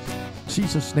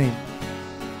 Jesus' name.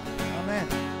 Amen.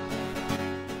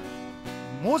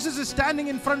 Moses is standing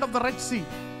in front of the Red Sea.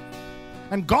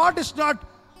 And God is not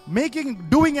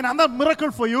doing another miracle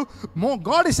for you.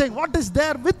 God is saying, what is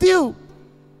there with you?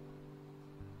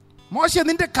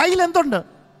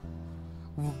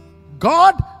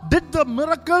 God did the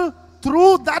miracle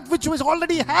through that which was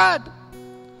already had.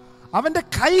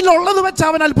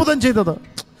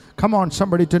 Come on,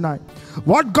 somebody tonight.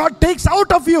 What God takes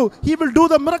out of you, He will do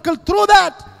the miracle through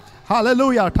that.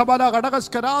 Hallelujah.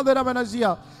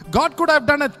 God could have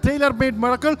done a tailor-made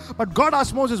miracle, but God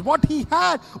asked Moses, what he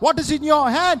had, what is in your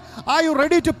hand, are you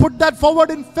ready to put that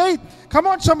forward in faith? Come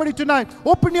on, somebody tonight.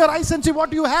 Open your eyes and see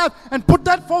what you have and put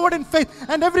that forward in faith.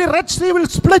 And every Red Sea will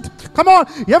split. Come on.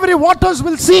 Every waters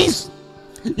will cease.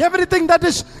 Everything that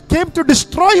came to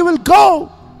destroy you will go.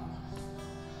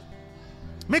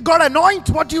 May God anoint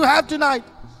what you have tonight.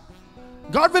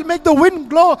 God will make the wind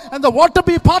blow and the water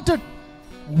be parted.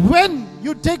 When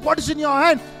you take what is in your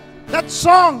hand, that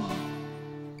song.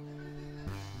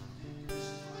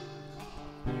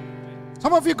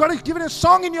 Some of you God has given a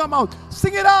song in your mouth.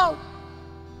 Sing it out.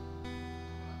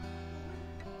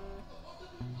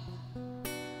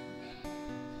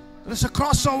 There's a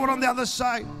crossover on the other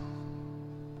side.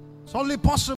 It's only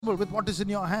possible with what is in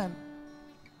your hand.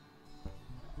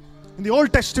 In the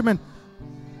Old Testament,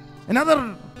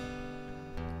 another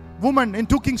woman in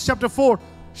 2 Kings chapter 4,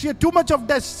 she had too much of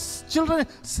children.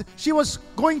 She was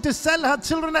going to sell her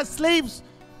children as slaves.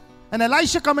 And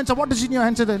Elisha comes and says, what is in your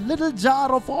hand? Said, a little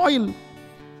jar of oil.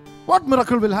 What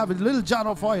miracle will have a little jar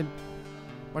of oil?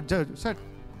 But Judge said,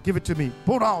 give it to me.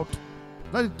 Pour out.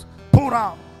 Let it pour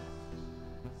out.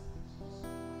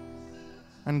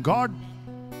 And God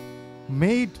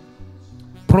made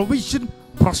provision,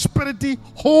 prosperity,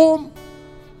 home,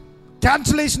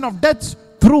 cancellation of debts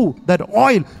through that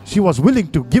oil. She was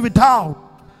willing to give it out.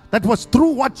 That was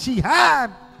through what she had,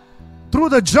 through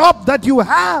the job that you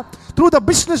have, through the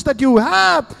business that you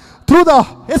have, through the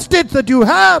estate that you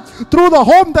have, through the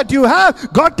home that you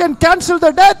have. God can cancel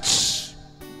the debts.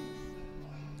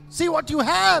 See what you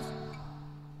have.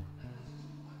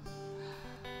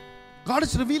 God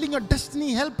is revealing a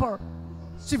destiny helper.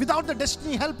 See, without the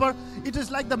destiny helper, it is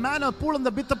like the man in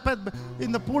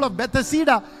the pool of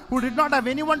Bethesda who did not have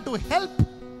anyone to help.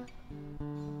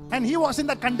 And he was in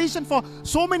the condition for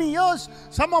so many years.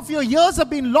 Some of your years have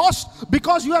been lost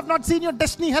because you have not seen your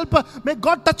destiny helper. May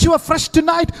God touch you afresh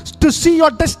tonight to see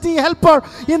your destiny helper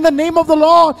in the name of the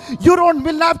Lord. You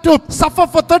will have to suffer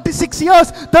for 36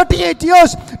 years, 38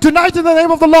 years. Tonight in the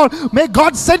name of the Lord, may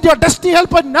God send your destiny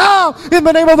helper now in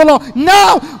the name of the Lord.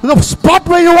 Now, the spot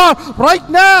where you are, right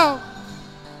now.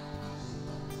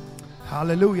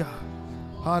 Hallelujah.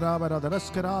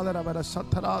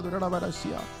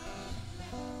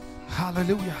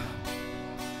 Hallelujah.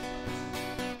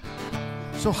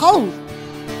 So how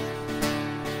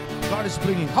God is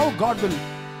bringing, how God will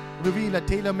reveal a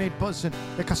tailor-made person,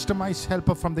 a customized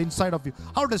helper from the inside of you.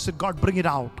 How does God bring it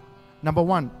out? Number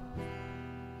one,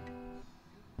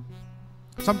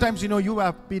 sometimes you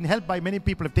have been helped by many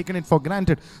people, have taken it for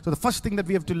granted. So the first thing that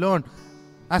we have to learn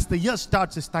as the year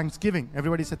starts is thanksgiving.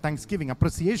 Everybody said thanksgiving,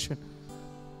 appreciation.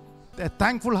 A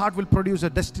thankful heart will produce a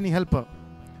destiny helper.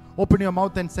 Open your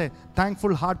mouth and say,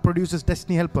 thankful heart produces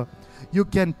destiny helper. You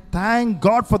can thank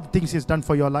God for the things He has done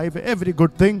for your life, every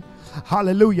good thing.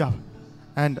 Hallelujah.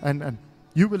 And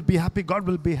you will be happy, God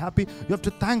will be happy. You have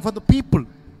to thank for the people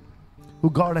who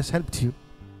God has helped you,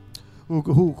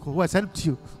 who has helped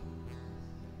you.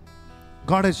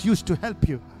 God has used to help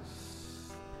you.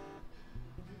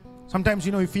 Sometimes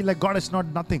you feel like God is not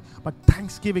nothing, but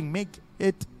thanksgiving, make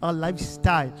it a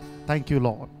lifestyle. Thank you,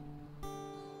 Lord.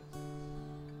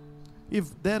 If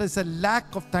there is a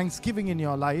lack of thanksgiving in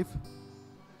your life,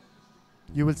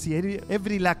 you will see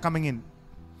every lack coming in.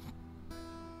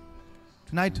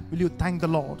 Tonight, will you thank the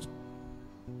Lord?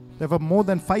 There were more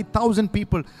than 5,000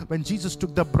 people when Jesus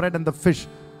took the bread and the fish.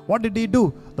 What did He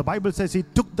do? The Bible says He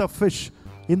took the fish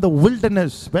in the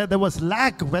wilderness where there was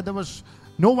lack, where there was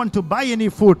no one to buy any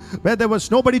food, where there was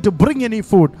nobody to bring any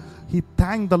food. He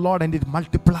thanked the Lord and it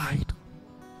multiplied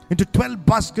into 12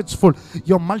 baskets full.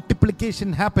 Your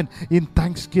multiplication happened in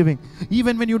thanksgiving.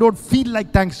 Even when you don't feel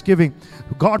like thanksgiving,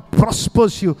 God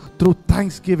prospers you through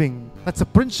thanksgiving. That's a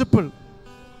principle.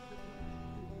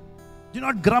 Do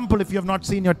not grumble if you have not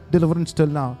seen your deliverance till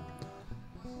now.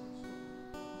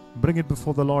 Bring it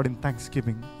before the Lord in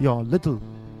thanksgiving. Your little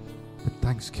with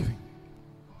thanksgiving.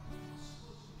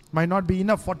 Might not be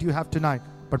enough what you have tonight,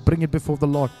 but bring it before the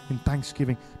Lord in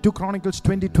thanksgiving. 2 Chronicles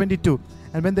 20:22.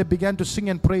 And when they began to sing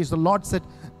and praise, the Lord set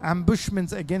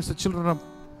ambushments against the children of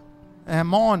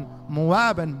Ammon,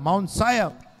 Moab, and Mount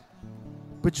Seir,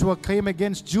 which came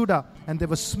against Judah, and they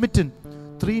were smitten.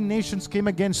 3 nations came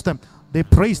against them. They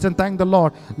praised and thanked the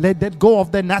Lord. Let go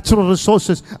of their natural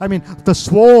resources. I mean, the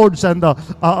swords and the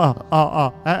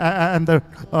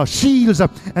shields,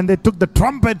 and they took the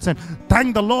trumpets and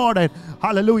thanked the Lord. And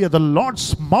hallelujah, the Lord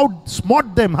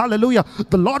smote them. Hallelujah,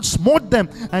 the Lord smote them,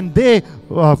 and they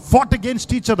fought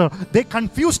against each other. They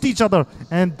confused each other,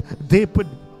 and they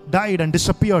died and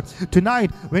disappeared.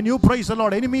 Tonight, when you praise the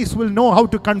Lord, enemies will know how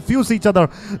to confuse each other.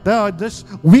 This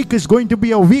week is going to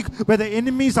be a week where the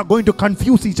enemies are going to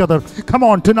confuse each other. Come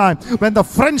on, tonight, when the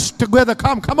friends together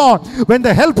come on, when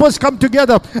the helpers come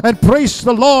together and praise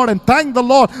the Lord and thank the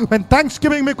Lord, when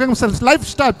thanksgiving becomes a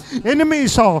lifestyle,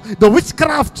 enemies or the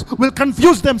witchcraft will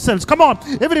confuse themselves. Come on,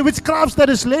 every witchcraft that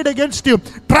is laid against you,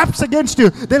 traps against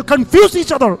you, they'll confuse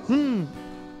each other.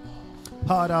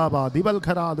 There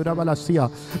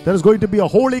is going to be a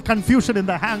holy confusion in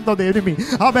the hand of the enemy.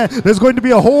 Amen. There's going to be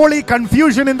a holy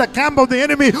confusion in the camp of the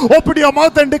enemy. Open your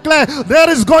mouth and declare, there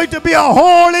is going to be a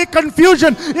holy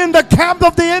confusion in the camp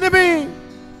of the enemy.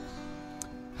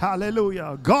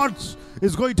 Hallelujah. God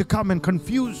is going to come and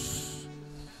confuse.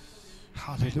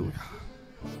 Hallelujah.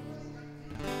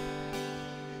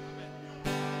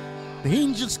 The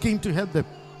angels came to help them.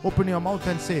 Open your mouth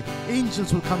and say,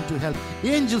 angels will come to help.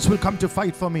 Angels will come to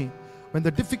fight for me. When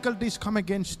the difficulties come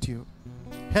against you,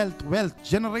 health, wealth,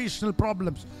 generational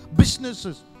problems,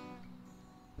 businesses,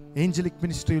 angelic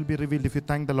ministry will be revealed if you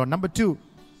thank the Lord. Number 2,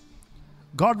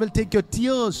 God will take your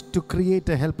tears to create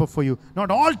a helper for you. Not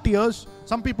all tears.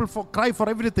 Some people cry for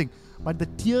everything. But the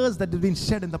tears that have been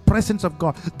shed in the presence of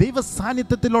God. Deva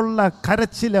sanithathilulla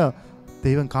karachila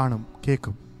Devan kaanum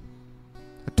kekum.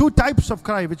 2 types of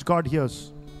cry which God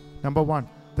hears. Number 1,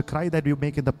 the cry that you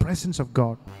make in the presence of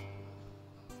God.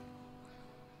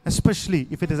 Especially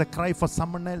if it is a cry for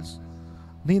someone else.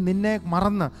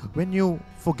 When you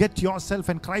forget yourself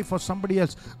and cry for somebody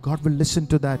else, God will listen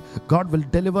to that. God will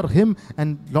deliver him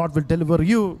and Lord will deliver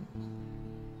you.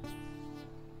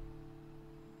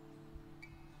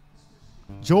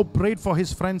 Job prayed for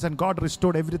his friends and God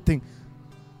restored everything.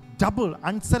 Double,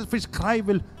 unselfish cry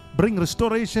will bring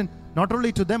restoration not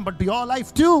only to them but to your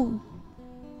life too.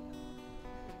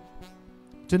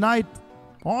 Tonight,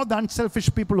 all the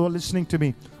unselfish people who are listening to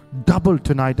me, double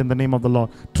tonight in the name of the Lord.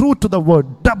 True to the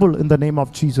word, double in the name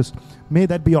of Jesus. May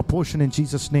that be your portion in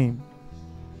Jesus' name.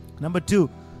 Number 2,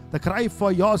 the cry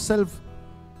for yourself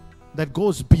that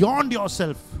goes beyond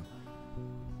yourself.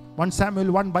 1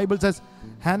 Samuel 1 Bible says,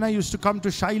 Hannah used to come to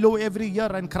Shiloh every year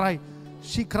and cry.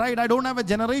 She cried, I don't have a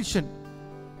generation.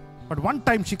 But one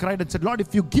time she cried and said, Lord,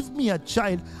 if you give me a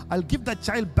child, I'll give that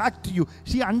child back to you.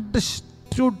 She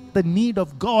understood the need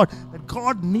of God, that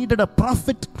God needed a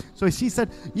prophet. So she said,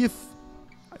 if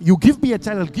you give me a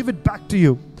child, I'll give it back to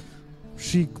you.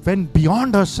 She went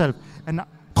beyond herself and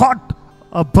caught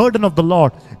a burden of the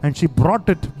Lord, and she brought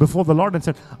it before the Lord and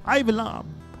said, I will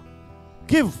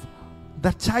give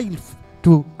the child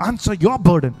to answer your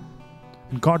burden.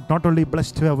 And God not only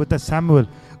blessed her with a Samuel,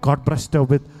 God blessed her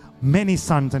with many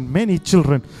sons and many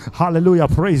children. Hallelujah,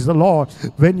 praise the Lord.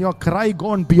 When your cry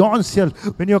goes beyond self,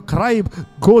 when your cry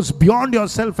goes beyond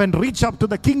yourself and reach up to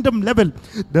the kingdom level,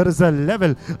 there is a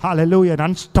level, hallelujah, and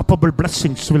unstoppable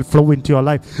blessings will flow into your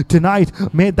life. Tonight,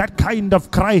 may that kind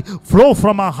of cry flow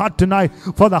from our heart tonight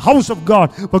for the house of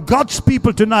God, for God's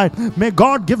people tonight. May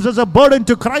God gives us a burden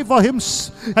to cry for Him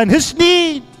and His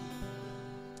need.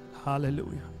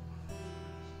 Hallelujah.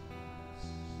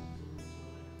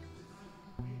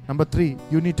 Number 3,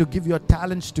 you need to give your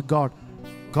talents to God.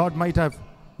 God might have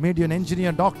made you an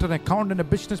engineer, doctor, an accountant, a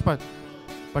business, but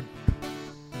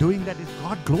doing that is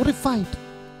God glorified.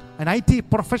 An IT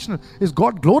professional, is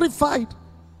God glorified?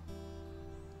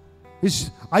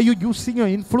 Are you using your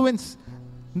influence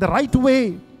in the right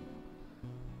way?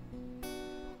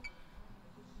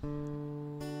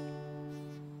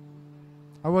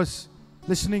 I was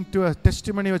listening to a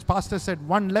testimony which pastor said,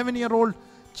 one 11-year-old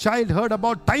child heard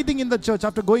about tithing in the church.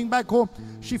 After going back home,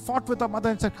 she fought with her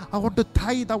mother and said, I want to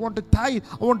tithe, I want to tithe,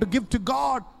 I want to give to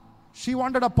God. She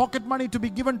wanted her pocket money to be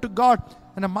given to God,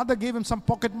 and her mother gave him some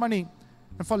pocket money.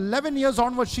 And for 11 years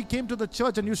onwards, she came to the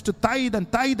church and used to tithe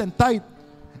and tithe and tithe.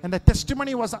 And the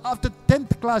testimony was, after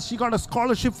 10th class, she got a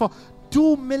scholarship for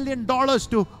 $2 million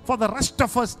for the rest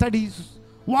of her studies.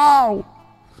 Wow!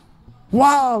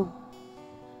 Wow!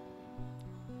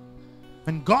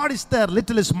 When God is there,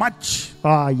 little is much.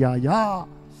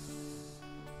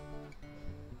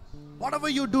 Whatever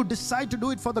you do, decide to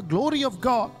do it for the glory of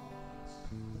God,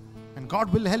 and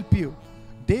God will help you.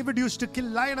 David used to kill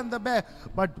lion and the bear,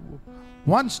 but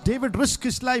once David risked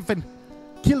his life and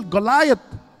killed Goliath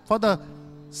for the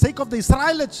sake of the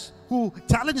Israelites who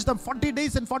challenged them 40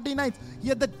 days and 40 nights. He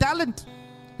had the talent.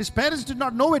 His parents did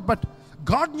not know it, but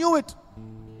God knew it.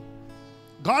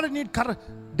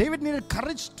 David needed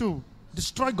courage to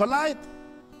destroy Goliath,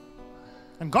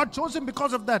 and God chose him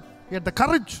because of that. He had the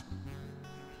courage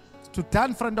to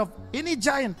stand in front of any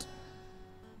giant.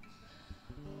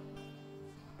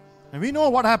 And we know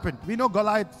what happened. We know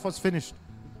Goliath was finished.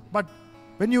 But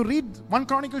when you read 1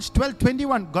 Chronicles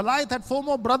 12:21, Goliath had 4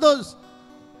 more brothers,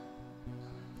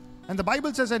 and the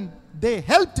Bible says, and they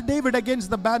helped David against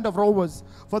the band of rovers,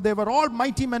 for they were all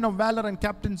mighty men of valor and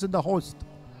captains in the host.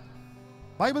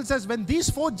 Bible says, when these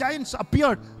 4 giants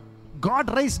appeared,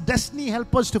 God raised destiny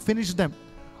helpers to finish them.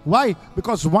 Why?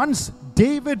 Because once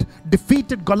David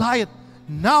defeated Goliath,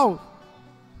 now,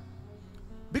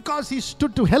 because he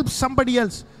stood to help somebody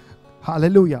else,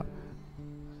 hallelujah,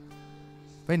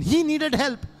 when he needed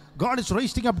help, God is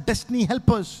raising up destiny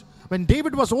helpers. When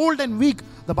David was old and weak,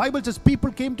 the Bible says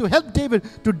people came to help David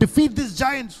to defeat these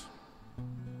giants.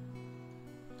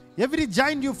 Every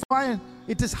giant you find,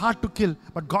 it is hard to kill,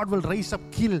 but God will raise up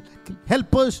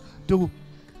helpers to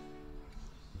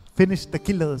finish the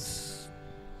killers,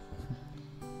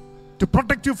 to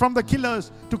protect you from the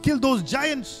killers, to kill those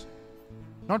giants.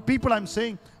 Not people, I'm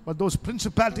saying, but those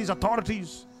principalities,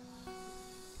 authorities.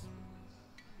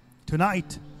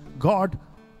 Tonight, God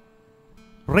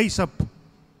raise up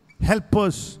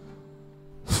helpers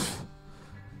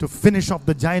to finish off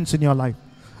the giants in your life,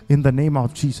 in the name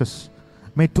of Jesus.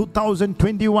 May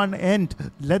 2021 end.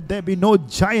 Let there be no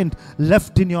giant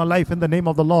left in your life in the name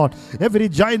of the Lord. Every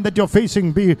giant that you're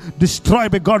facing be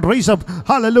destroyed. May God raise up,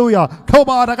 hallelujah,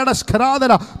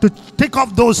 to take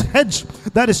off those heads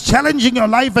that is challenging your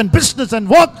life and business and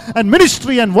work and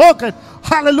ministry and work. And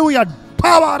hallelujah.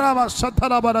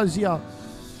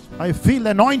 I feel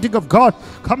the anointing of God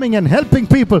coming and helping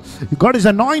people. God is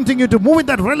anointing you to move in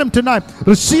that realm tonight.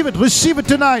 Receive it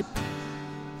tonight.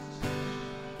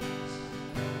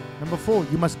 Number 4,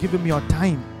 you must give Him your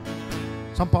time.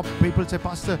 Some people say,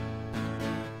 Pastor,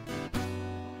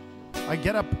 I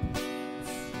get up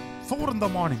 4 in the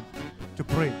morning to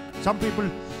pray. Some people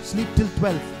sleep till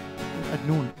 12 at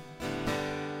noon.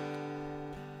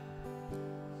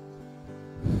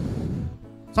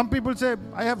 Some people say,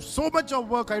 I have so much of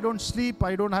work, I don't sleep,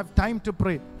 I don't have time to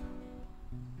pray.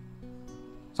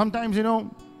 Sometimes,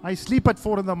 I sleep at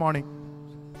 4 in the morning,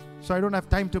 so I don't have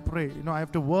time to pray. I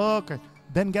have to work,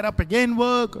 then get up again,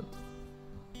 work.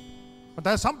 But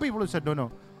there are some people who said, no,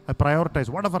 I prioritize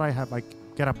whatever I have. I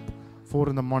get up 4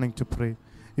 in the morning to pray.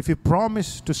 If you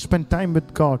promise to spend time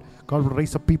with God, God will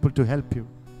raise up people to help you.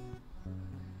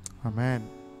 Amen.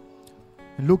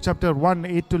 In Luke chapter 1,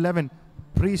 8 to 11,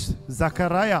 priest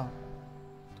Zachariah,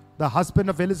 the husband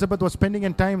of Elizabeth, was spending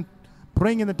in time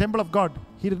praying in the temple of God.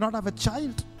 He did not have a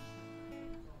child.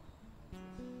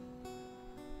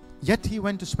 Yet he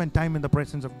went to spend time in the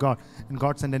presence of God, and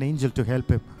God sent an angel to help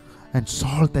him and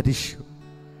solve that issue.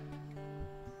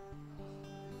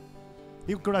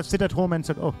 He could have sit at home and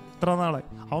said, oh,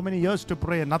 how many years to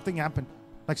pray and nothing happened.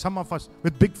 Like some of us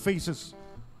with big faces.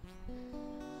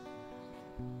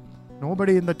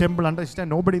 Nobody in the temple understand.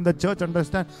 Nobody in the church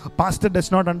understand. Pastor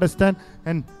does not understand.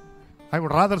 And I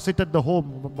would rather sit at the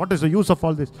home. What is the use of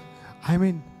all this?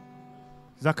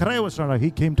 Zachariah was not.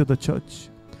 He came to the church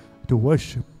to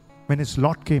worship. When his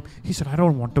Lord came, he said, I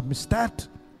don't want to miss that.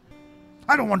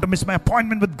 I don't want to miss my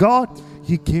appointment with God.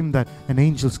 He came that, and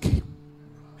angels came.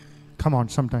 Come on,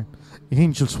 sometime.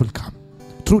 Angels will come.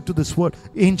 True to this word,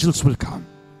 angels will come.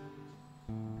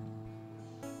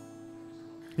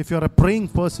 If you're a praying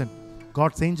person,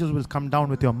 God's angels will come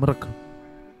down with your miracle.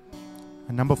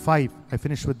 And number 5, I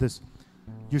finish with this.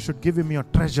 You should give him your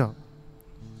treasure.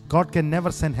 God can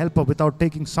never send helper without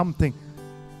taking something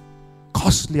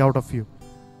costly out of you.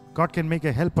 God can make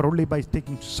a helper only by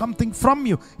taking something from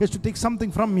you. He has to take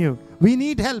something from you. We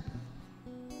need help.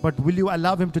 But will you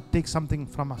allow him to take something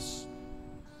from us?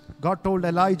 God told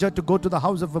Elijah to go to the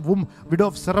house of a widow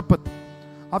of Sarepta.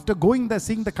 After going there,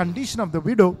 seeing the condition of the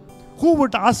widow, who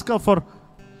would ask her for,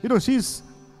 she's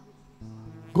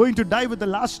going to die with the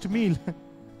last meal.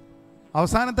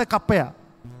 Avasanatha kappaya.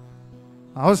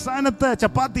 Avasanatha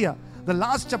chapatiya. The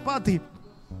last chapati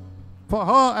for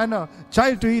her and a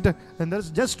child to eat. And there's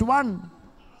just one.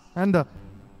 And the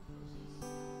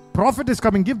prophet is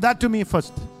coming. Give that to me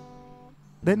first.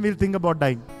 Then we'll think about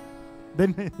dying.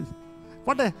 Then,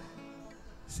 what a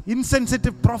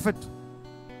insensitive prophet.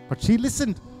 But she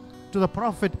listened to the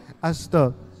prophet as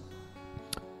the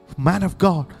man of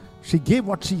God. She gave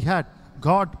what she had.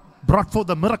 God brought forth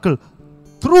the miracle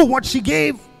through what she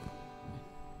gave.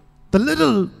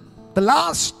 The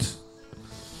last.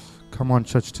 Come on,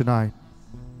 church, tonight.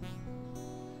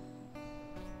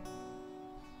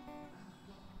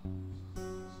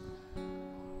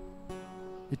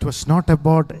 It was not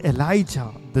about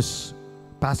Elijah, this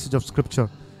passage of scripture.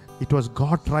 It was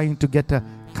God trying to get a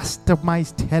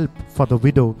customized help for the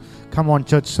widow. Come on,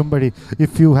 church, somebody.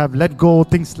 If you have let go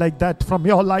things like that from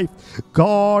your life,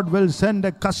 God will send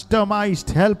a customized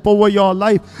help over your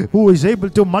life who is able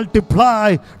to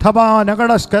multiply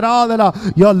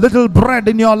your little bread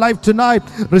in your life tonight.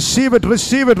 Receive it,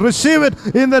 receive it, receive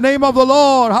it in the name of the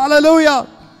Lord. Hallelujah.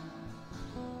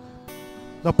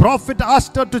 The prophet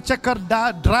asked her to check her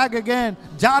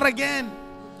jar again.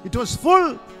 It was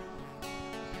full.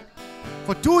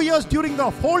 For 2 years during the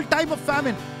whole time of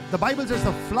famine, the Bible says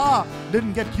the flour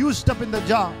didn't get used up in the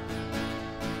jar.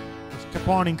 It kept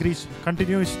on increasing,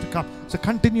 continues to come. It's a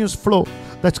continuous flow.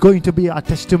 That's going to be our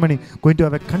testimony. Going to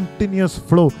have a continuous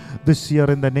flow this year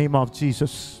in the name of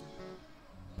Jesus.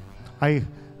 I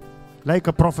like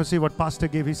a prophecy what pastor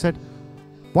gave. He said,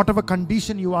 whatever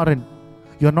condition you are in,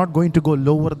 you're not going to go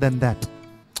lower than that.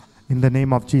 In the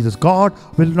name of Jesus. God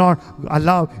will not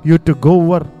allow you to go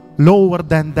lower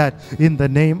than that. In the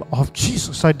name of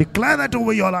Jesus. I declare that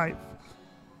over your life.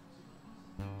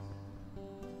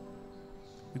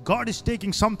 If God is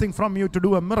taking something from you to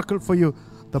do a miracle for you,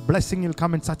 the blessing will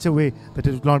come in such a way that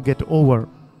it will not get over.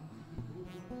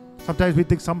 Sometimes we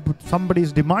think somebody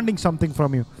is demanding something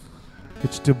from you.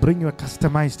 It's to bring you a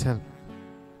customized help.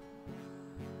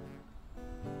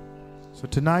 So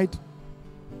tonight,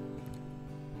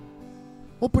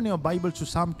 open your Bible to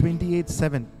Psalm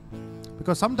 28:7.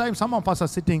 Because sometimes some of us are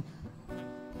sitting,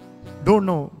 don't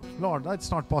know, Lord, that's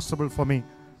not possible for me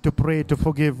to pray, to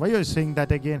forgive. Why are you saying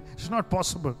that again? It's not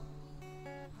possible.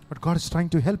 But God is trying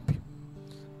to help you.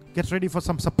 Get ready for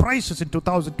some surprises in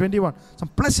 2021. Some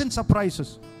pleasant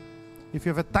surprises. If you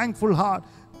have a thankful heart,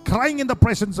 crying in the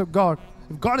presence of God.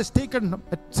 If God has taken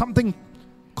something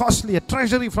costly, a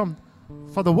treasury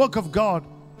for the work of God,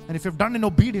 and if you've done in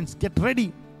obedience, get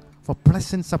ready for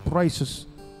pleasant surprises.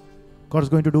 God is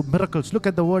going to do miracles. Look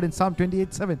at the word in Psalm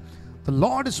 28:7. The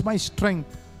Lord is my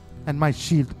strength and my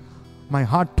shield. My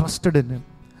heart trusted in him,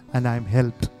 and I am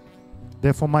helped.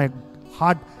 Therefore my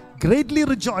heart greatly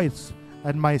rejoices,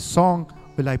 and my song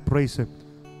will I praise him.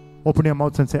 Open your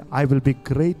mouths and say, I will be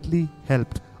greatly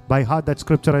helped. By heart that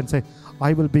scripture and say,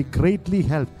 I will be greatly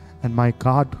helped, and my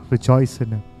God rejoice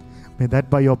in him. May that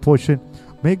be your portion.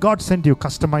 May God send you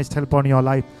customized help on your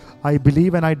life. I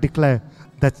believe and I declare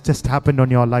that's just happened on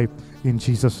your life in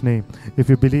Jesus' name. If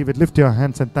you believe it, lift your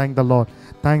hands and thank the Lord.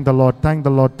 Thank the Lord. Thank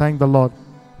the Lord. Thank the Lord.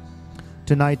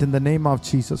 Tonight in the name of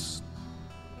Jesus.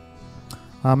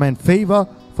 Amen. Favor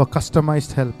for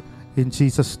customized help in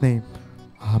Jesus' name.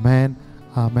 Amen.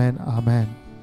 Amen. Amen.